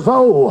 12 years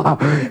old,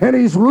 and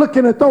he's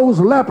looking at those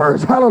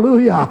lepers,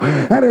 hallelujah,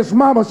 and his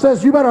mama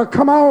says, you better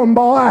come on,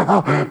 boy,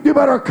 you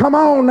better come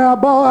on now,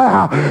 boy.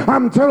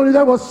 I'm telling you,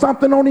 there was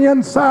something on the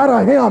inside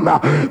of him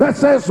that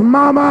says,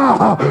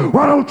 Mama,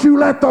 why don't you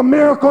let the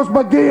miracles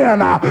begin?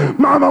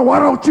 Mama, why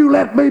don't you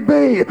let me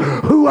be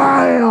who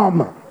I am?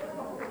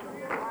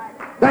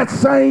 That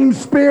same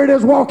spirit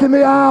is walking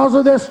the aisles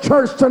of this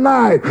church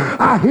tonight.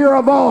 I hear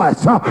a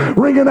voice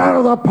ringing out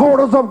of the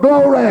portals of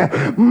glory.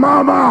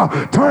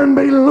 Mama, turn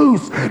me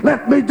loose.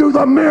 Let me do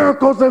the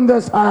miracles in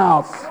this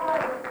house.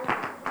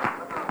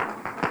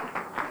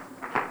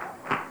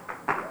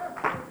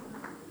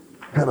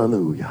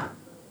 Hallelujah.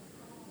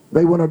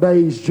 They went a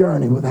day's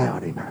journey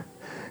without him.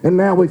 And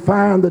now we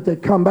find that they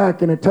come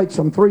back and it takes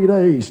them 3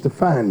 days to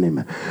find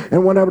him.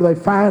 And whenever they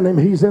find him,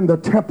 he's in the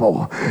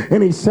temple.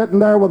 And he's sitting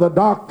there with the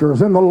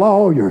doctors and the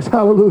lawyers.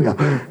 Hallelujah.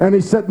 And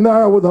he's sitting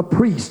there with a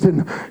priest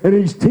and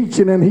he's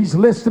teaching and he's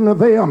listening to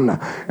them.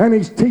 And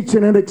he's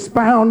teaching and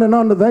expounding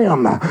unto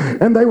them.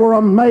 And they were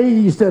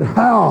amazed at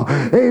how,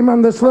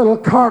 amen, this little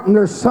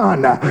carpenter's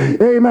son,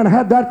 amen,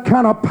 had that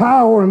kind of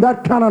power and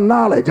that kind of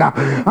knowledge.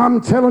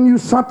 I'm telling you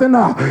something.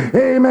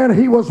 Amen.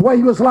 He was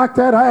like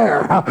that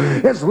air.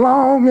 As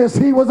long as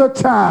he was a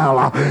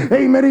child,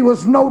 amen, he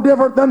was no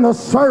different than the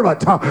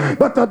servant.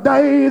 But the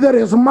day that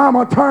his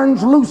mama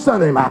turns loose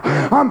of him,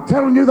 I'm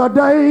telling you, the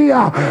day,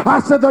 I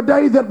said the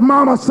day that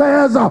mama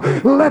says,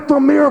 let the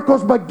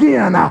miracles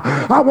begin,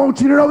 I want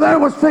you to know there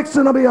was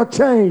fixing to be a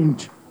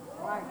change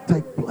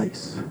take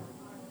place.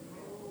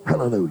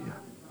 Hallelujah.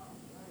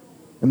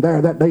 And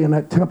there that day in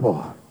that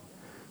temple,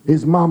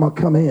 his mama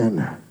come in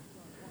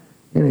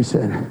and he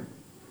said,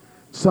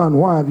 son,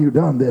 why have you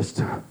done this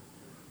to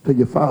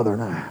your father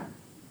and I?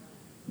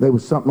 There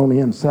was something on the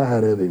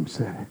inside of him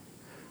said,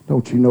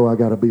 don't you know I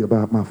got to be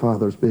about my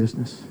father's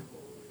business?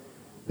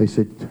 They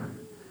said,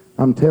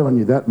 I'm telling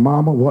you, that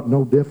mama wasn't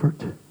no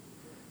different.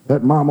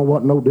 That mama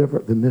wasn't no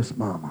different than this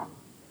mama.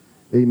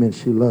 Amen.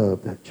 She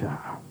loved that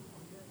child.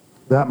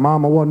 That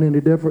mama wasn't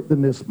any different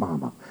than this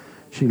mama.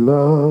 She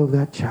loved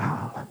that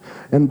child.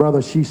 And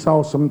brother, she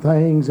saw some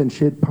things and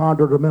she had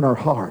pondered them in her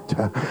heart.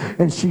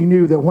 And she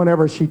knew that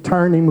whenever she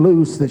turned him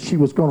loose, that she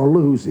was going to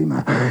lose him.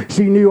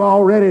 She knew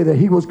already that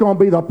he was going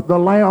to be the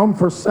lamb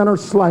for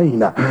sinners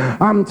slain.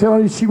 I'm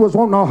telling you, she was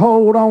wanting to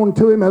hold on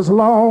to him as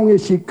long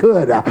as she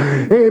could.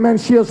 Amen.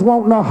 She was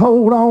wanting to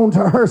hold on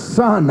to her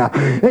son.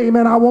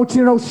 Amen. I want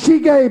you to know she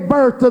gave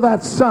birth to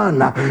that son.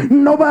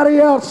 Nobody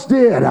else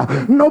did.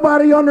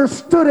 Nobody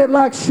understood it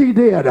like she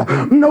did.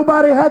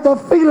 Nobody had the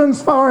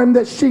feelings for him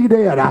that she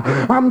did.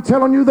 I'm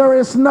telling you, there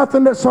is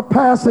nothing that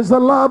surpasses the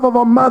love of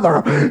a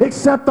mother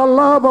except the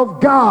love of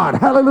God.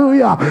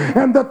 Hallelujah.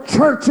 And the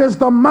church is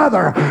the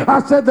mother.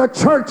 I said the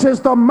church is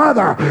the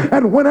mother.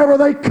 And whenever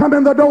they come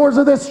in the doors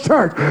of this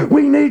church,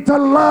 we need to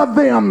love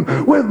them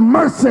with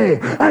mercy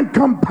and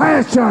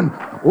compassion.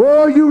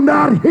 Oh, you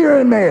not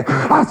hearing me?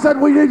 I said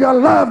we need to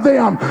love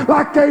them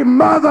like a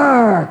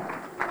mother.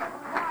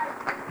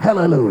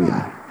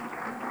 Hallelujah.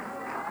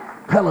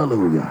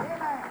 Hallelujah.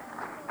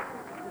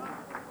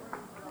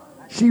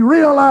 She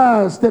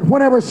realized that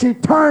whenever she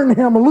turned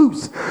him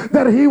loose,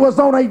 that he was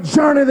on a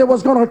journey that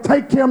was going to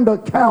take him to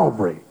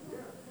Calvary.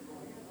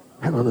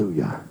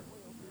 Hallelujah.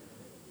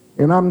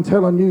 And I'm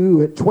telling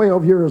you, at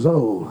 12 years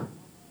old,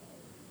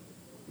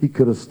 he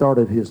could have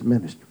started his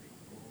ministry.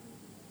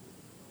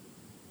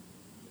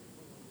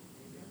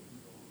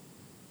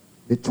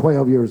 At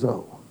 12 years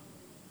old,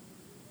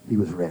 he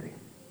was ready.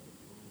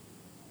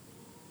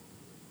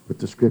 But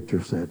the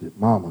scripture said that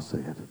Mama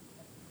said,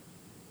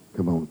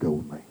 Come on, go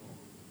with me.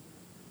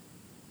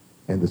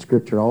 And the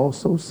scripture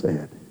also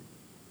said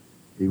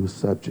he was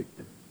subject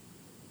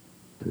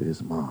to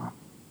his mom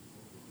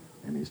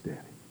and his daddy.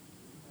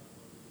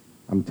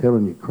 I'm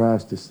telling you,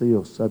 Christ is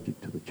still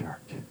subject to the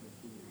church.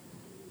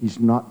 He's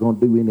not going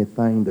to do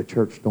anything the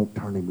church don't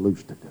turn him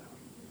loose to do.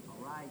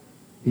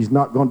 He's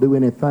not going to do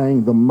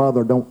anything the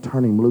mother don't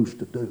turn him loose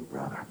to do,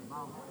 brother.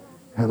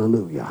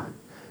 Hallelujah.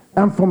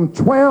 And from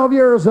 12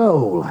 years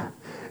old,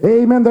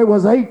 amen, there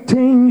was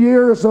 18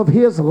 years of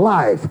his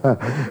life.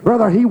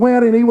 Brother, he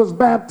went and he was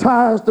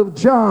baptized of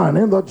John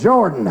in the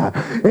Jordan.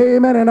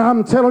 Amen. And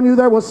I'm telling you,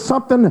 there was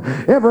something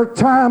every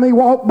time he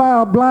walked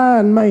by a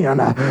blind man.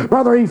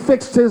 Brother, he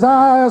fixed his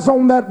eyes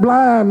on that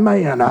blind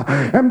man.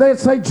 And they'd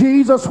say,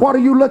 Jesus, what are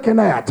you looking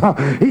at?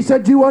 He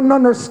said, you wouldn't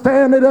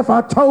understand it if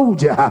I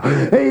told you.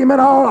 Amen.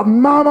 Oh,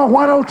 Mama,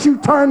 why don't you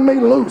turn me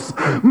loose?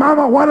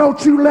 Mama, why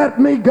don't you let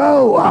me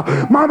go?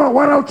 Mama,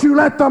 why don't you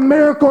let the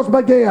miracles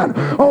begin?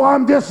 Oh,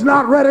 I'm just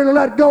not ready to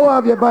let go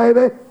of you,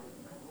 baby.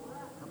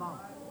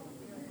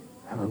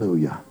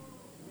 Hallelujah.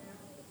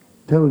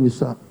 Telling you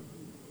something.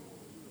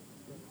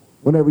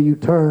 Whenever you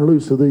turn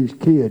loose of these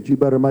kids, you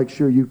better make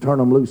sure you turn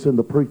them loose in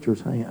the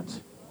preacher's hands.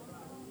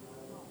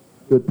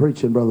 Good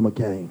preaching, Brother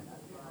McCain.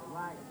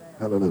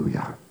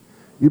 Hallelujah.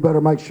 You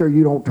better make sure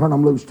you don't turn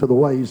them loose to the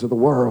ways of the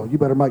world. You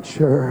better make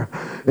sure,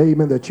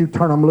 amen, that you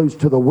turn them loose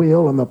to the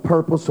will and the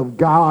purpose of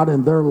God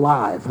in their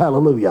life.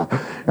 Hallelujah.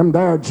 And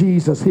there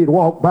Jesus, he'd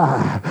walk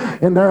by,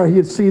 and there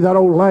he'd see that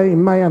old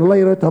lame man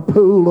laying at the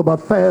pool of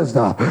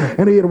Bethesda,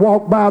 and he'd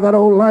walk by that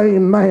old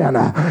lame man,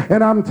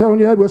 and I'm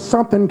telling you, it was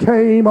something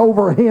came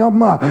over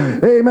him,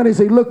 amen, as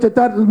he looked at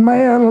that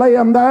man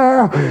laying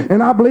there,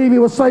 and I believe he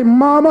would say,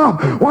 Mama,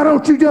 why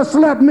don't you just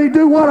let me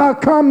do what I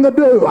come to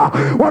do?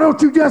 Why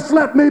don't you just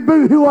let me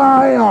be who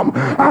I am?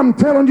 I'm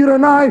telling you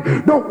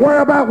tonight, don't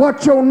worry about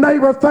what your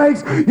neighbor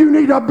thinks. You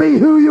need to be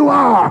who you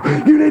are.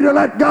 You need to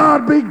let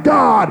God be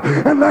God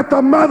and let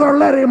the mother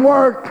let him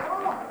work.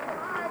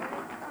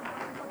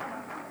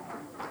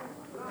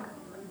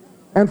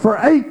 And for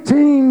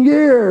 18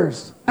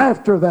 years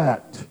after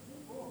that,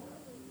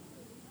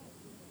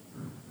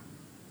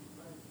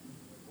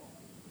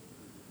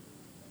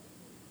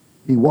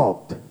 he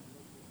walked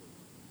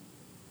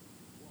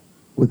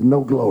with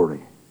no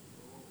glory.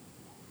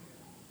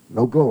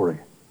 No glory.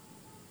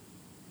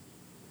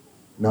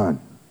 None.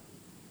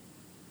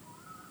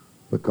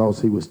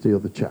 Because he was still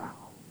the child.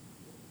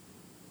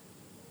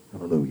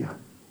 Hallelujah.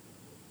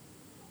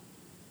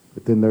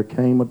 But then there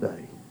came a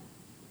day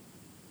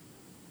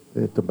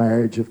at the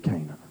marriage of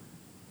Cana.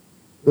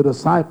 The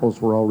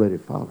disciples were already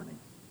following him.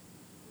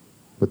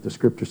 But the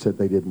scripture said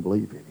they didn't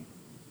believe in him.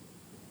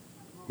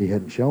 He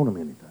hadn't shown them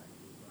anything.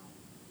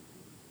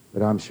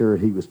 But I'm sure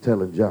he was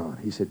telling John.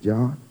 He said,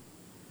 John,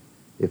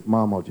 if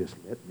Mom will just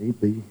let me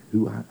be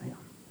who I am.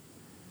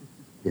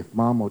 If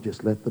Mom will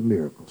just let the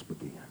miracles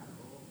begin.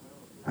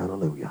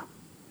 Hallelujah.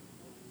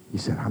 He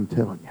said, I'm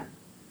telling you,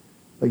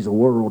 there's a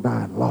world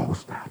dying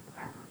lost out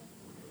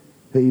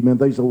there. Amen.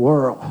 There's a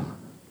world.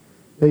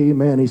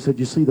 Amen. He said,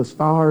 you see the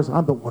stars?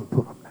 I'm the one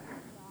put them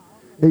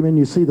there. Amen.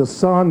 You see the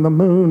sun, the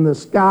moon, the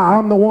sky?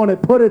 I'm the one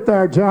that put it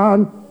there,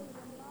 John.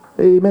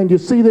 Amen. You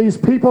see these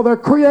people? They're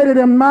created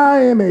in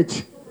my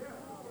image.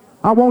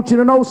 I want you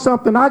to know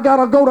something. I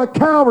got to go to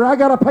Calvary. I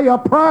got to pay a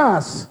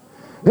price.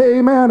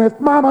 Amen. If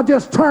Mama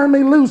just turn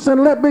me loose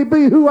and let me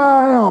be who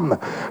I am,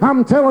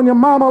 I'm telling you,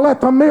 Mama, let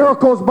the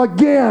miracles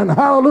begin.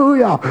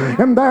 Hallelujah.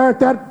 And there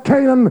at that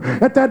Canaan,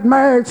 at that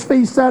marriage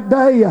feast that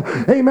day,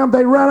 amen,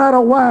 they ran out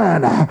of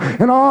wine.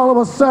 And all of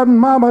a sudden,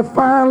 Mama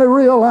finally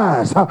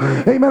realized,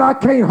 amen, I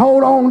can't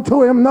hold on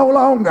to him no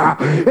longer.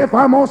 If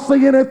I'm going to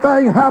see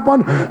anything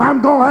happen,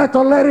 I'm going to have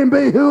to let him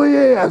be who he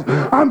is.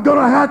 I'm going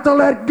to have to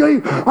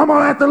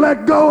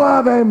let go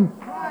of him.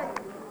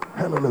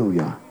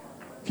 Hallelujah.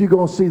 If you're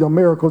going to see the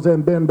miracles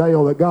in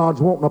Bendale that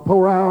God's wanting to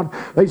pour out,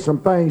 there's some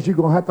things you're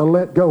going to have to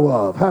let go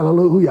of.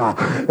 Hallelujah.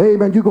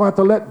 Amen. You're going to have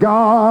to let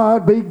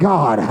God be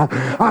God.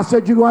 I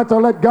said you're going to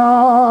have to let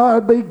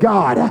God be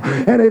God.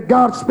 And if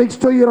God speaks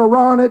to you to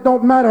run, it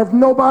don't matter if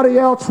nobody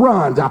else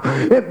runs.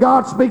 If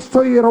God speaks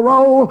to you to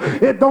roll,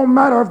 it don't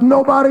matter if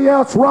nobody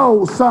else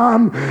rolls,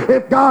 son.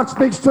 If God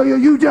speaks to you,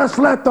 you just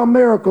let the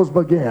miracles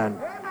begin.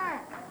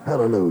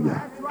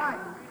 Hallelujah.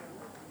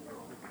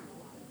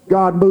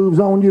 God moves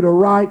on you to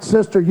write,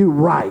 sister, you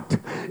write.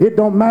 It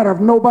don't matter if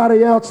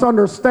nobody else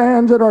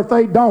understands it or if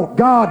they don't.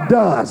 God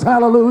does.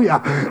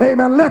 Hallelujah.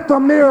 Amen. Let the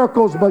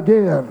miracles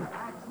begin.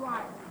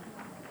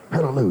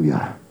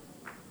 Hallelujah.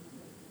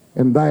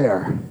 And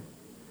there,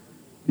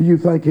 do you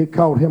think it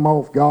caught him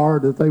off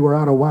guard that they were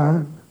out of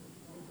wine?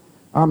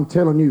 I'm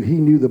telling you, he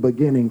knew the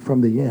beginning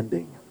from the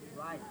ending.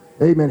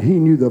 Amen. He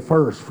knew the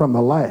first from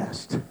the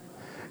last.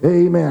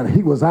 Amen.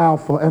 He was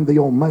Alpha and the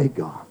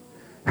Omega.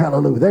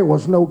 Hallelujah. There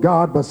was no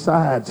God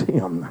besides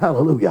him.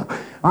 Hallelujah.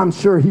 I'm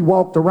sure he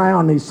walked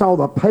around and he saw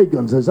the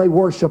pagans as they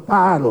worship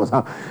idols.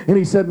 And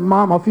he said,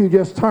 Mama, if you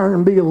just turn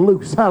and be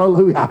loose,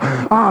 hallelujah,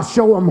 I'll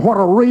show them what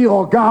a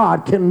real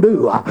God can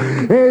do.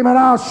 Amen.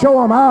 I'll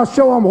show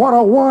them what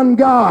a one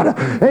God,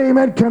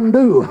 amen, can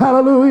do.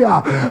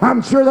 Hallelujah.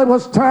 I'm sure there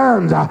was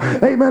times,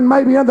 amen,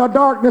 maybe in the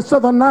darkness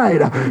of the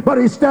night, but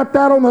he stepped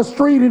out on the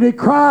street and he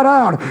cried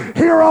out,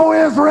 Hear, O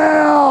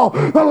Israel,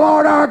 the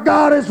Lord our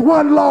God is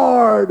one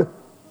Lord.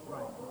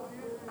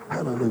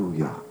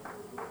 Hallelujah.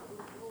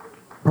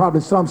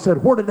 Probably some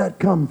said, where did that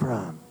come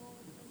from?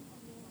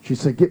 She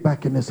said, get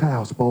back in this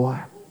house, boy.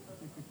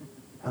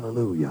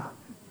 Hallelujah.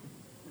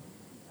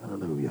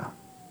 Hallelujah.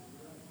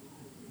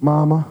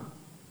 Mama,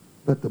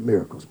 let the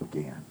miracles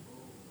begin.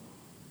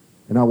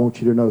 And I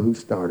want you to know who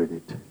started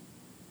it.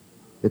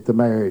 At the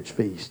marriage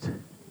feast,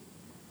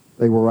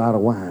 they were out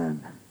of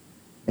wine,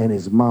 and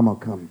his mama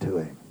come to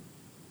him.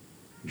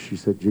 She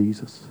said,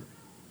 Jesus,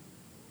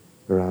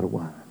 they're out of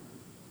wine.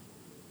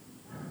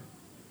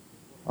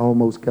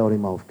 Almost caught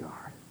him off guard.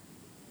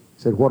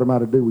 Said, what am I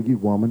to do with you,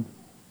 woman?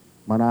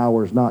 Mine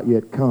hour is not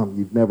yet come.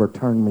 You've never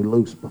turned me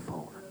loose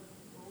before.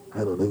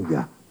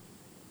 Hallelujah.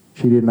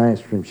 She didn't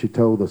answer him. She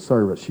told the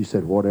servant, she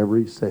said, whatever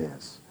he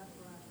says,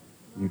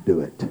 you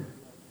do it.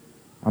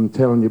 I'm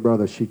telling you,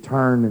 brother, she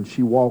turned and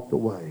she walked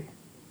away.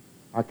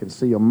 I can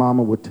see a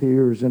mama with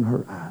tears in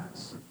her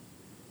eyes.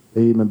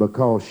 Even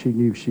because she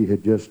knew she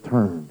had just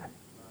turned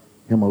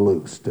him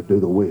loose to do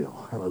the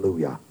will.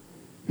 Hallelujah.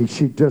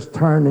 She just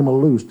turned him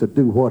loose to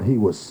do what he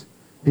was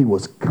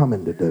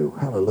coming to do.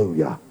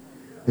 Hallelujah.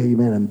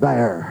 Amen. And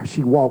there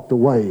she walked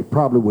away,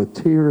 probably with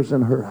tears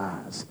in her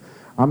eyes.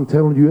 I'm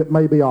telling you, it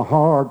may be a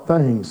hard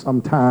thing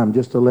sometimes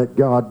just to let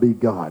God be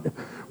God.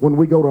 When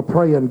we go to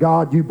pray and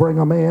God, you bring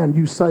a man,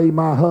 you save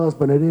my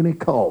husband at any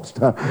cost.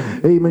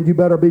 Amen. You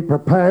better be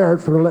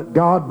prepared for to let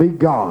God be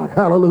God.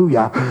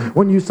 Hallelujah.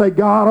 When you say,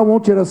 God, I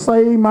want you to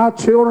save my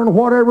children,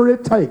 whatever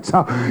it takes,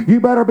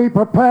 you better be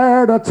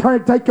prepared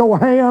to take your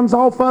hands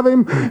off of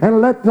him and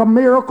let the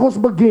miracles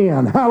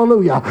begin.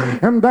 Hallelujah.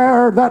 And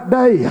there that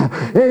day,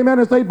 amen,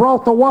 as they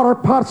brought the water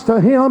pots to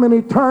him and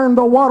he turned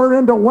the water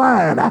into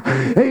wine.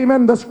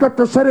 Amen. The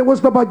scripture said it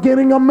was the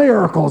beginning of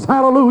miracles.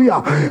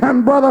 Hallelujah.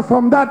 And brother,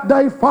 from that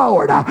day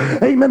forward,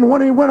 amen,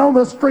 when he went on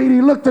the street,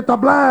 he looked at the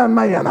blind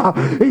man.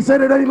 He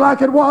said, it ain't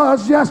like it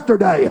was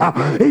yesterday.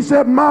 He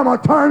said, Mama,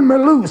 turn me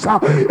loose.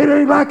 It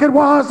ain't like it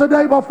was the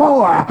day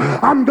before.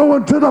 I'm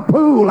going to the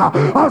pool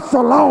of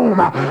Siloam.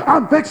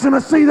 I'm fixing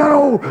to see that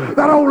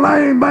old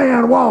lame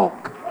man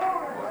walk.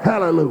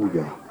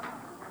 Hallelujah.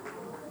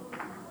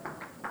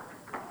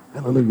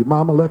 Hallelujah.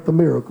 Mama, let the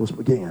miracles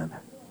begin.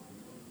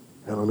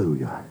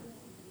 Hallelujah. Hallelujah.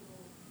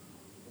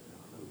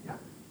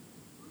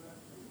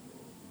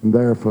 And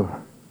there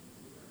for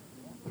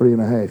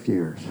 3.5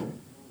 years.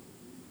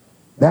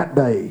 That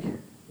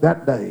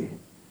day,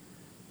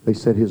 they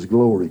said his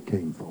glory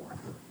came forth.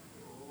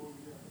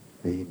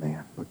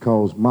 Amen.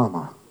 Because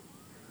Mama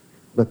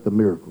let the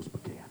miracles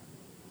begin.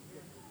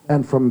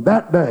 And from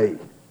that day,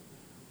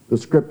 the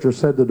scripture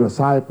said the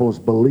disciples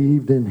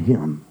believed in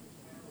him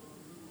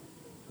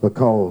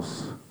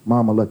because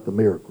Mama let the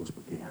miracles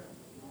begin.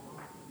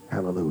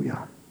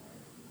 Hallelujah.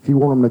 If you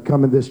want them to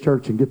come in this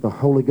church and get the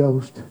Holy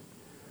Ghost,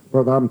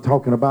 brother, I'm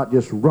talking about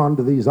just run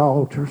to these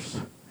altars.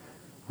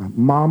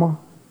 Mama,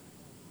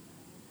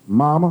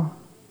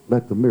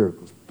 let the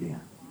miracles begin.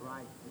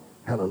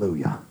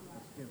 Hallelujah.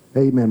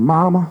 Amen.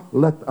 Mama,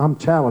 I'm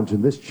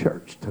challenging this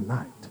church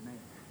tonight.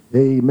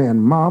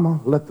 Amen.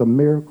 Mama, let the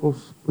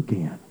miracles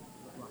begin.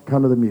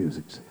 Come to the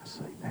music,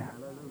 sis. Amen.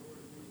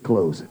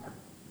 Close it.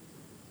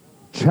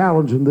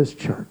 Challenging this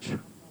church.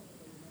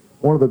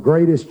 One of the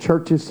greatest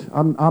churches.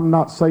 I'm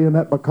not saying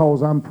that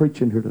because I'm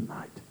preaching here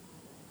tonight.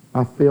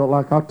 I feel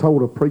like I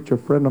told a preacher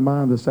friend of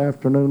mine this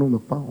afternoon on the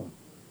phone.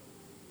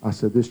 I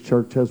said, this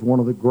church has one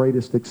of the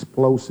greatest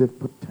explosive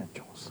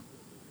potentials.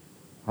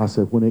 I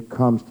said, when it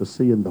comes to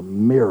seeing the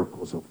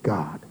miracles of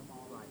God.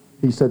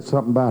 He said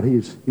something about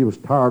he was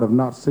tired of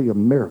not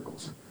seeing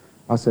miracles.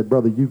 I said,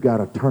 brother, you got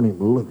to turn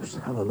him loose.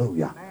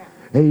 Hallelujah.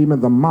 Amen.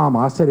 The mama,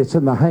 I said it's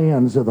in the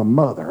hands of the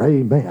mother.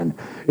 Amen.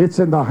 It's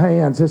in the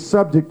hands. It's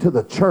subject to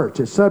the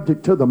church. It's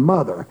subject to the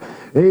mother.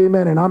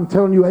 Amen. And I'm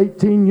telling you,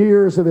 18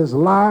 years of his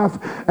life,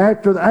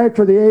 after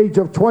the age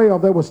of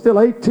 12, there was still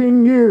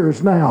 18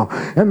 years now.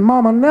 And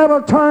Mama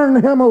never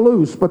turned him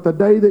loose, but the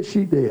day that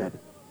she did,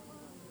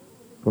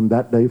 from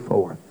that day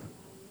forth,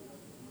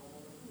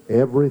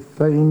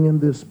 everything in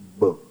this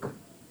book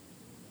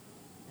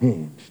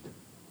hinged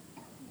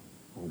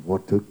on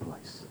what took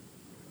place.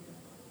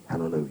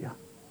 Hallelujah.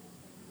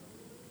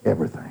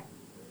 Everything.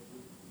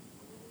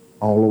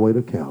 All the way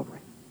to Calvary.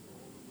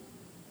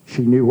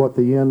 She knew what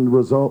the end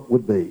result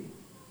would be.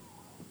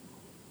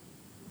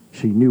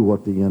 She knew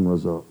what the end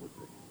result would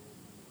be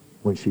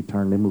when she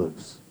turned him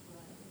loose.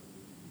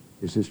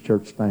 As this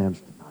church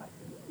stands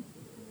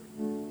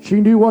tonight.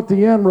 She knew what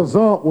the end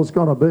result was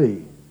going to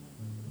be.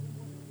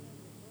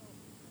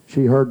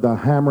 She heard the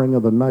hammering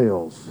of the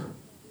nails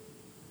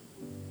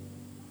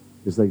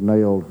as they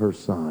nailed her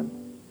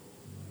son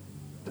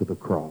to the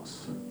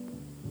cross.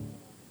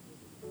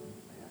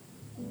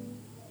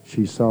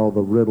 She saw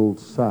the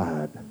riddled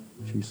side.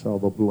 She saw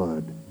the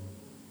blood.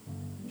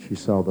 She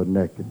saw the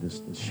nakedness,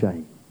 the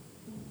shame.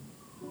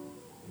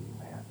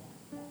 Amen.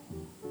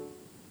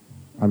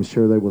 I'm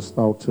sure there was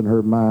thoughts in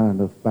her mind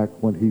of back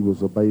when he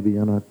was a baby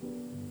in a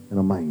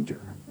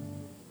manger.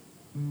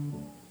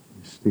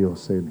 Still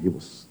saying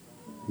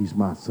he's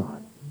my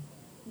son.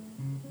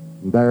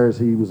 And there as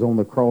he was on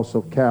the cross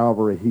of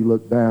Calvary, he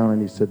looked down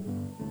and he said,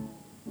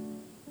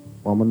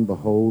 "Woman,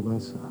 behold thy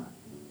son."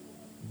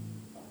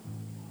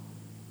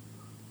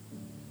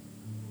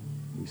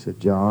 He said,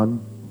 "John,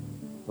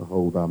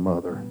 behold thy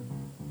mother."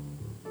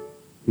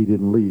 He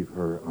didn't leave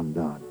her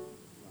undone.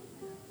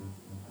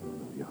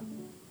 Hallelujah.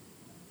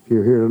 If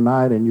you're here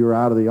tonight and you're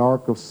out of the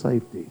ark of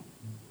safety,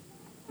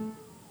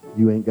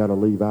 you ain't got to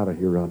leave out of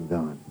here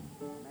undone.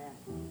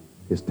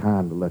 It's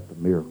time to let the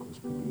miracles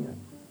begin.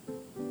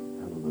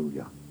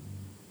 Hallelujah.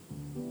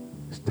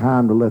 It's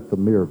time to let the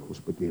miracles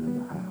begin in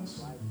the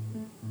house.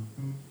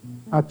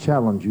 I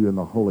challenge you in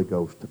the Holy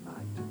Ghost tonight.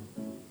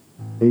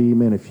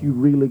 Amen. If you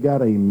really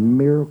got a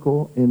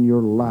miracle in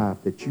your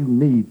life that you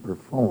need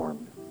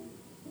performed,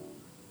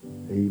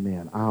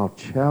 amen, I'll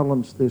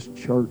challenge this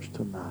church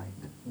tonight.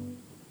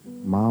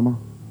 Mama,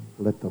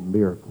 let the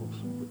miracles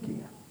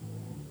begin.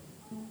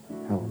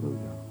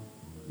 Hallelujah.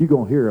 You're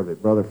going to hear of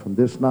it, brother, from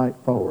this night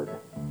forward.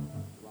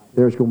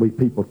 There's going to be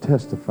people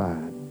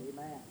testifying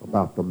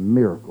about the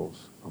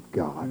miracles of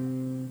God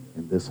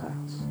in this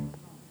house.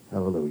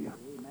 Hallelujah.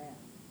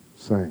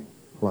 Sing,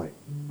 play.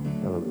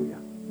 Hallelujah.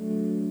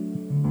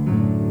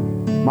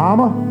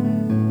 Mama,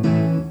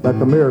 let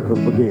the miracles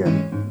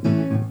begin.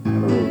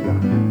 Hallelujah.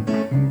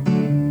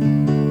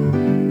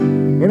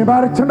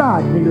 Anybody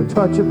tonight need a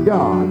touch of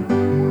God?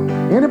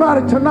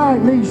 Anybody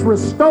tonight needs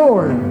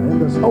restored in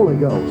this Holy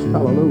Ghost?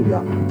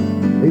 Hallelujah.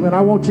 Amen.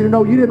 I want you to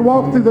know you didn't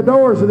walk through the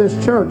doors of this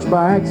church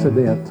by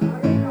accident.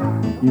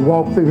 You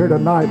walked through here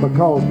tonight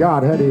because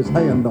God had his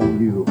hand on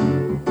you.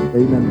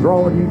 Amen.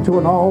 Drawing you to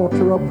an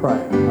altar of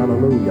prayer.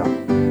 Hallelujah.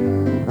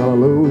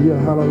 Hallelujah.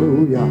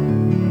 Hallelujah.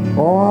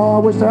 Oh, I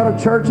wish I had a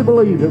church that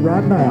believed it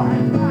right now.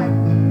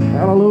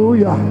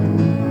 Hallelujah.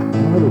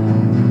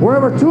 Hallelujah.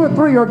 Wherever 2 or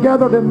 3 are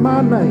gathered in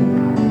my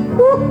name.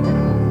 Woo.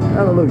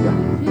 Hallelujah.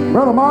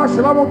 Brother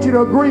Marshall, I want you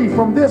to agree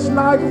from this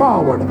night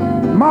forward.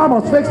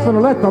 Mama's fixing to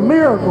let the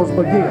miracles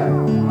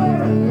begin.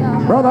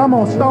 Brother, I'm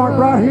going to start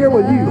right here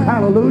with you.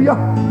 Hallelujah.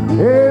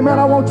 Amen.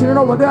 I want you to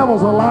know the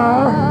devil's a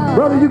liar.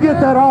 Brother, you get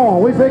that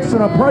on. We're fixing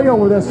to pray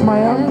over this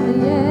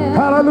man.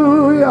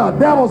 Hallelujah.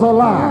 Devil's a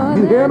liar.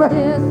 You hear me?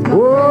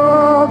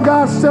 Oh,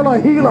 God's still a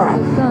healer.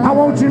 I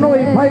want you to know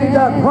he paid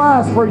that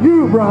price for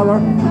you, brother.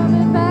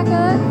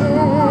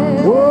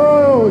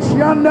 Whoa.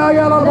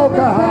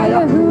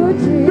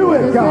 Do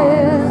it, God.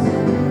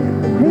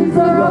 He's the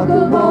rock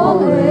of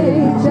all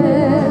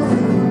ages.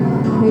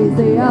 He's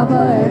the Alpha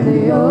and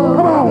the Omega.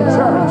 Come on,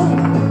 church.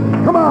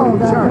 Come on,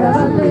 church.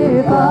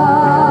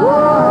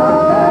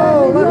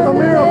 Whoa, let the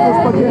miracles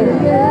begin.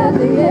 At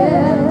the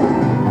end,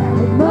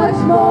 much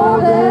more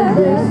than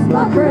this,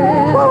 my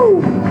friend.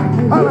 Woo.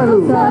 Hallelujah.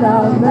 He's the Son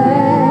of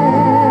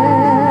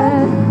Man.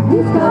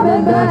 He's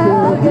coming back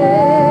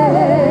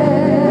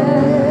again.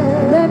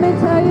 Let me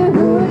tell you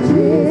who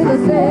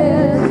Jesus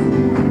is.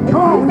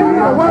 Come on, need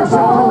a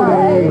worship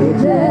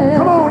today.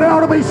 Come on, there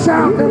ought to be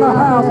shouting in the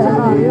house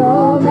tonight.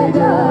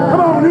 Come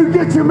on, you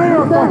get your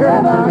miracle here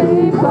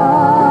tonight.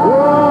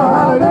 Oh,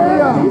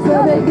 hallelujah. He's the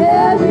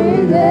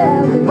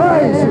beginning.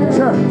 Praise him,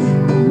 church.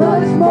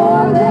 Much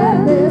more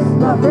than this,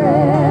 my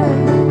friend.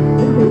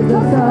 He's the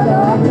Son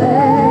of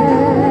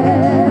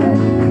Man.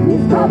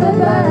 He's coming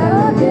back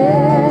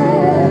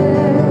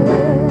again.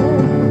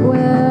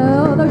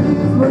 Well, the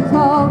Jews were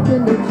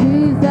talking to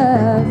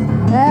Jesus,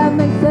 and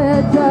they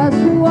said, "Just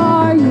who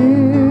are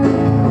you?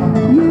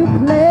 You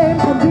claim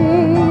to be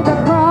the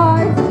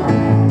Christ,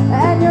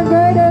 and you're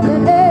greater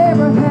than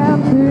Abraham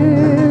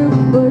too."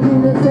 But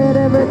Jesus said,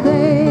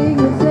 "Everything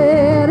you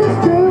said is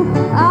true.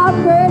 I'm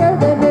greater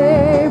than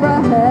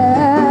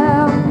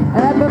Abraham,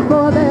 and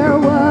before there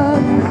was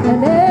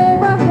an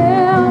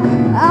Abraham,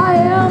 I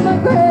am the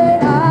great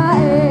I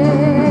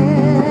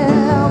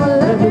am."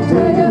 Let me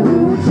tell you who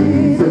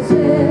Jesus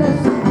is.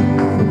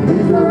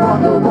 He's the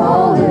rock of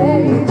all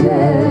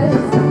ages.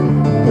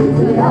 He's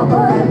the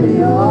Alpha and the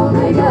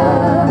Omega.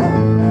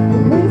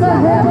 He's the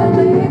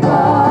Heavenly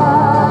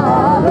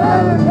Father.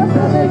 He's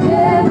the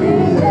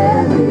beginning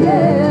and the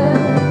end.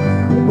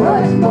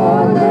 Much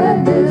more than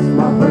this,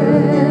 my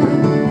friend.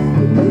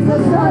 He's the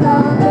Son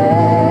of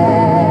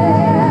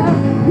Man.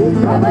 He's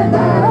coming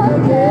back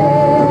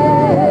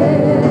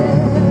again.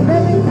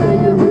 Let me tell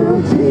you who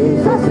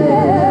Jesus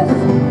is.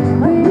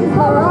 He's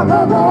the rock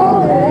of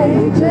all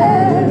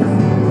ages.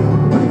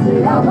 He's the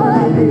Alpha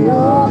and the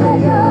Omega.